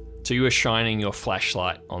directly. So you are shining your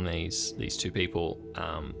flashlight on these two people.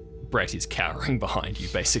 Brett is cowering behind you,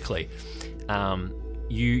 basically.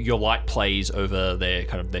 Your light plays over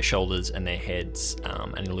their shoulders and their heads,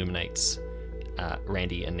 and illuminates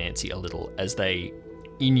Randy and Nancy a little as they,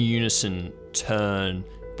 in unison, turn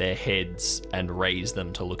their heads and raise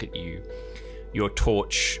them to look at you. Your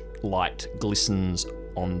torch light glistens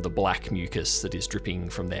on the black mucus that is dripping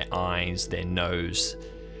from their eyes, their nose,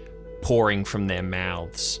 pouring from their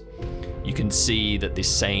mouths. You can see that this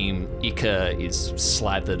same ichor is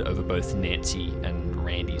slathered over both Nancy and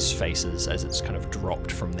Randy's faces as it's kind of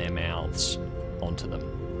dropped from their mouths onto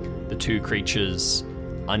them. The two creatures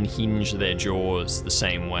unhinge their jaws the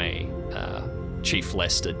same way Chief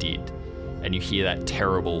Lester did, and you hear that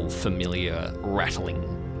terrible, familiar,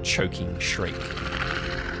 rattling, choking shriek.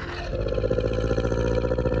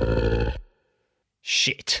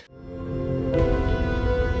 Shit.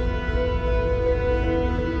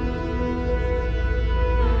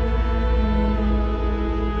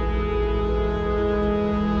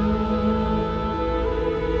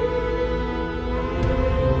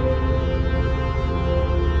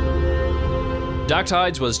 Dark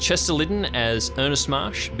Tides was Chester Liddon as Ernest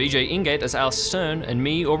Marsh, BJ Ingate as Allister Stern, and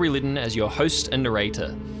me, Aubrey Liddon, as your host and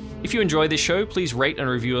narrator. If you enjoy this show, please rate and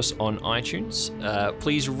review us on iTunes.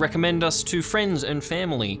 Please recommend us to friends and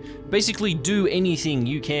family. Basically, do anything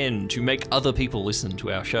you can to make other people listen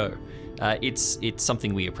to our show. It's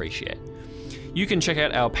something we appreciate. You can check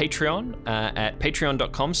out our Patreon at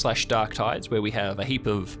patreon.com/darktides, where we have a heap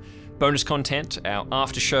of bonus content, our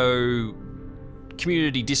after show,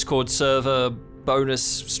 community Discord server, bonus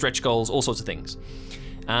stretch goals, all sorts of things.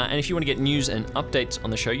 And if you want to get news and updates on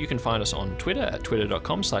the show, you can find us on Twitter at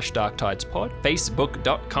twitter.com/darktidespod,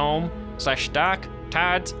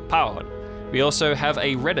 facebook.com/darktidespod. We also have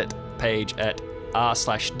a Reddit page at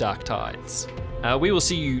r/darktides. We will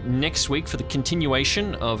see you next week for the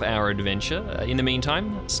continuation of our adventure. In the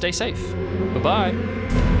meantime, stay safe.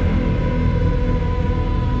 Bye-bye.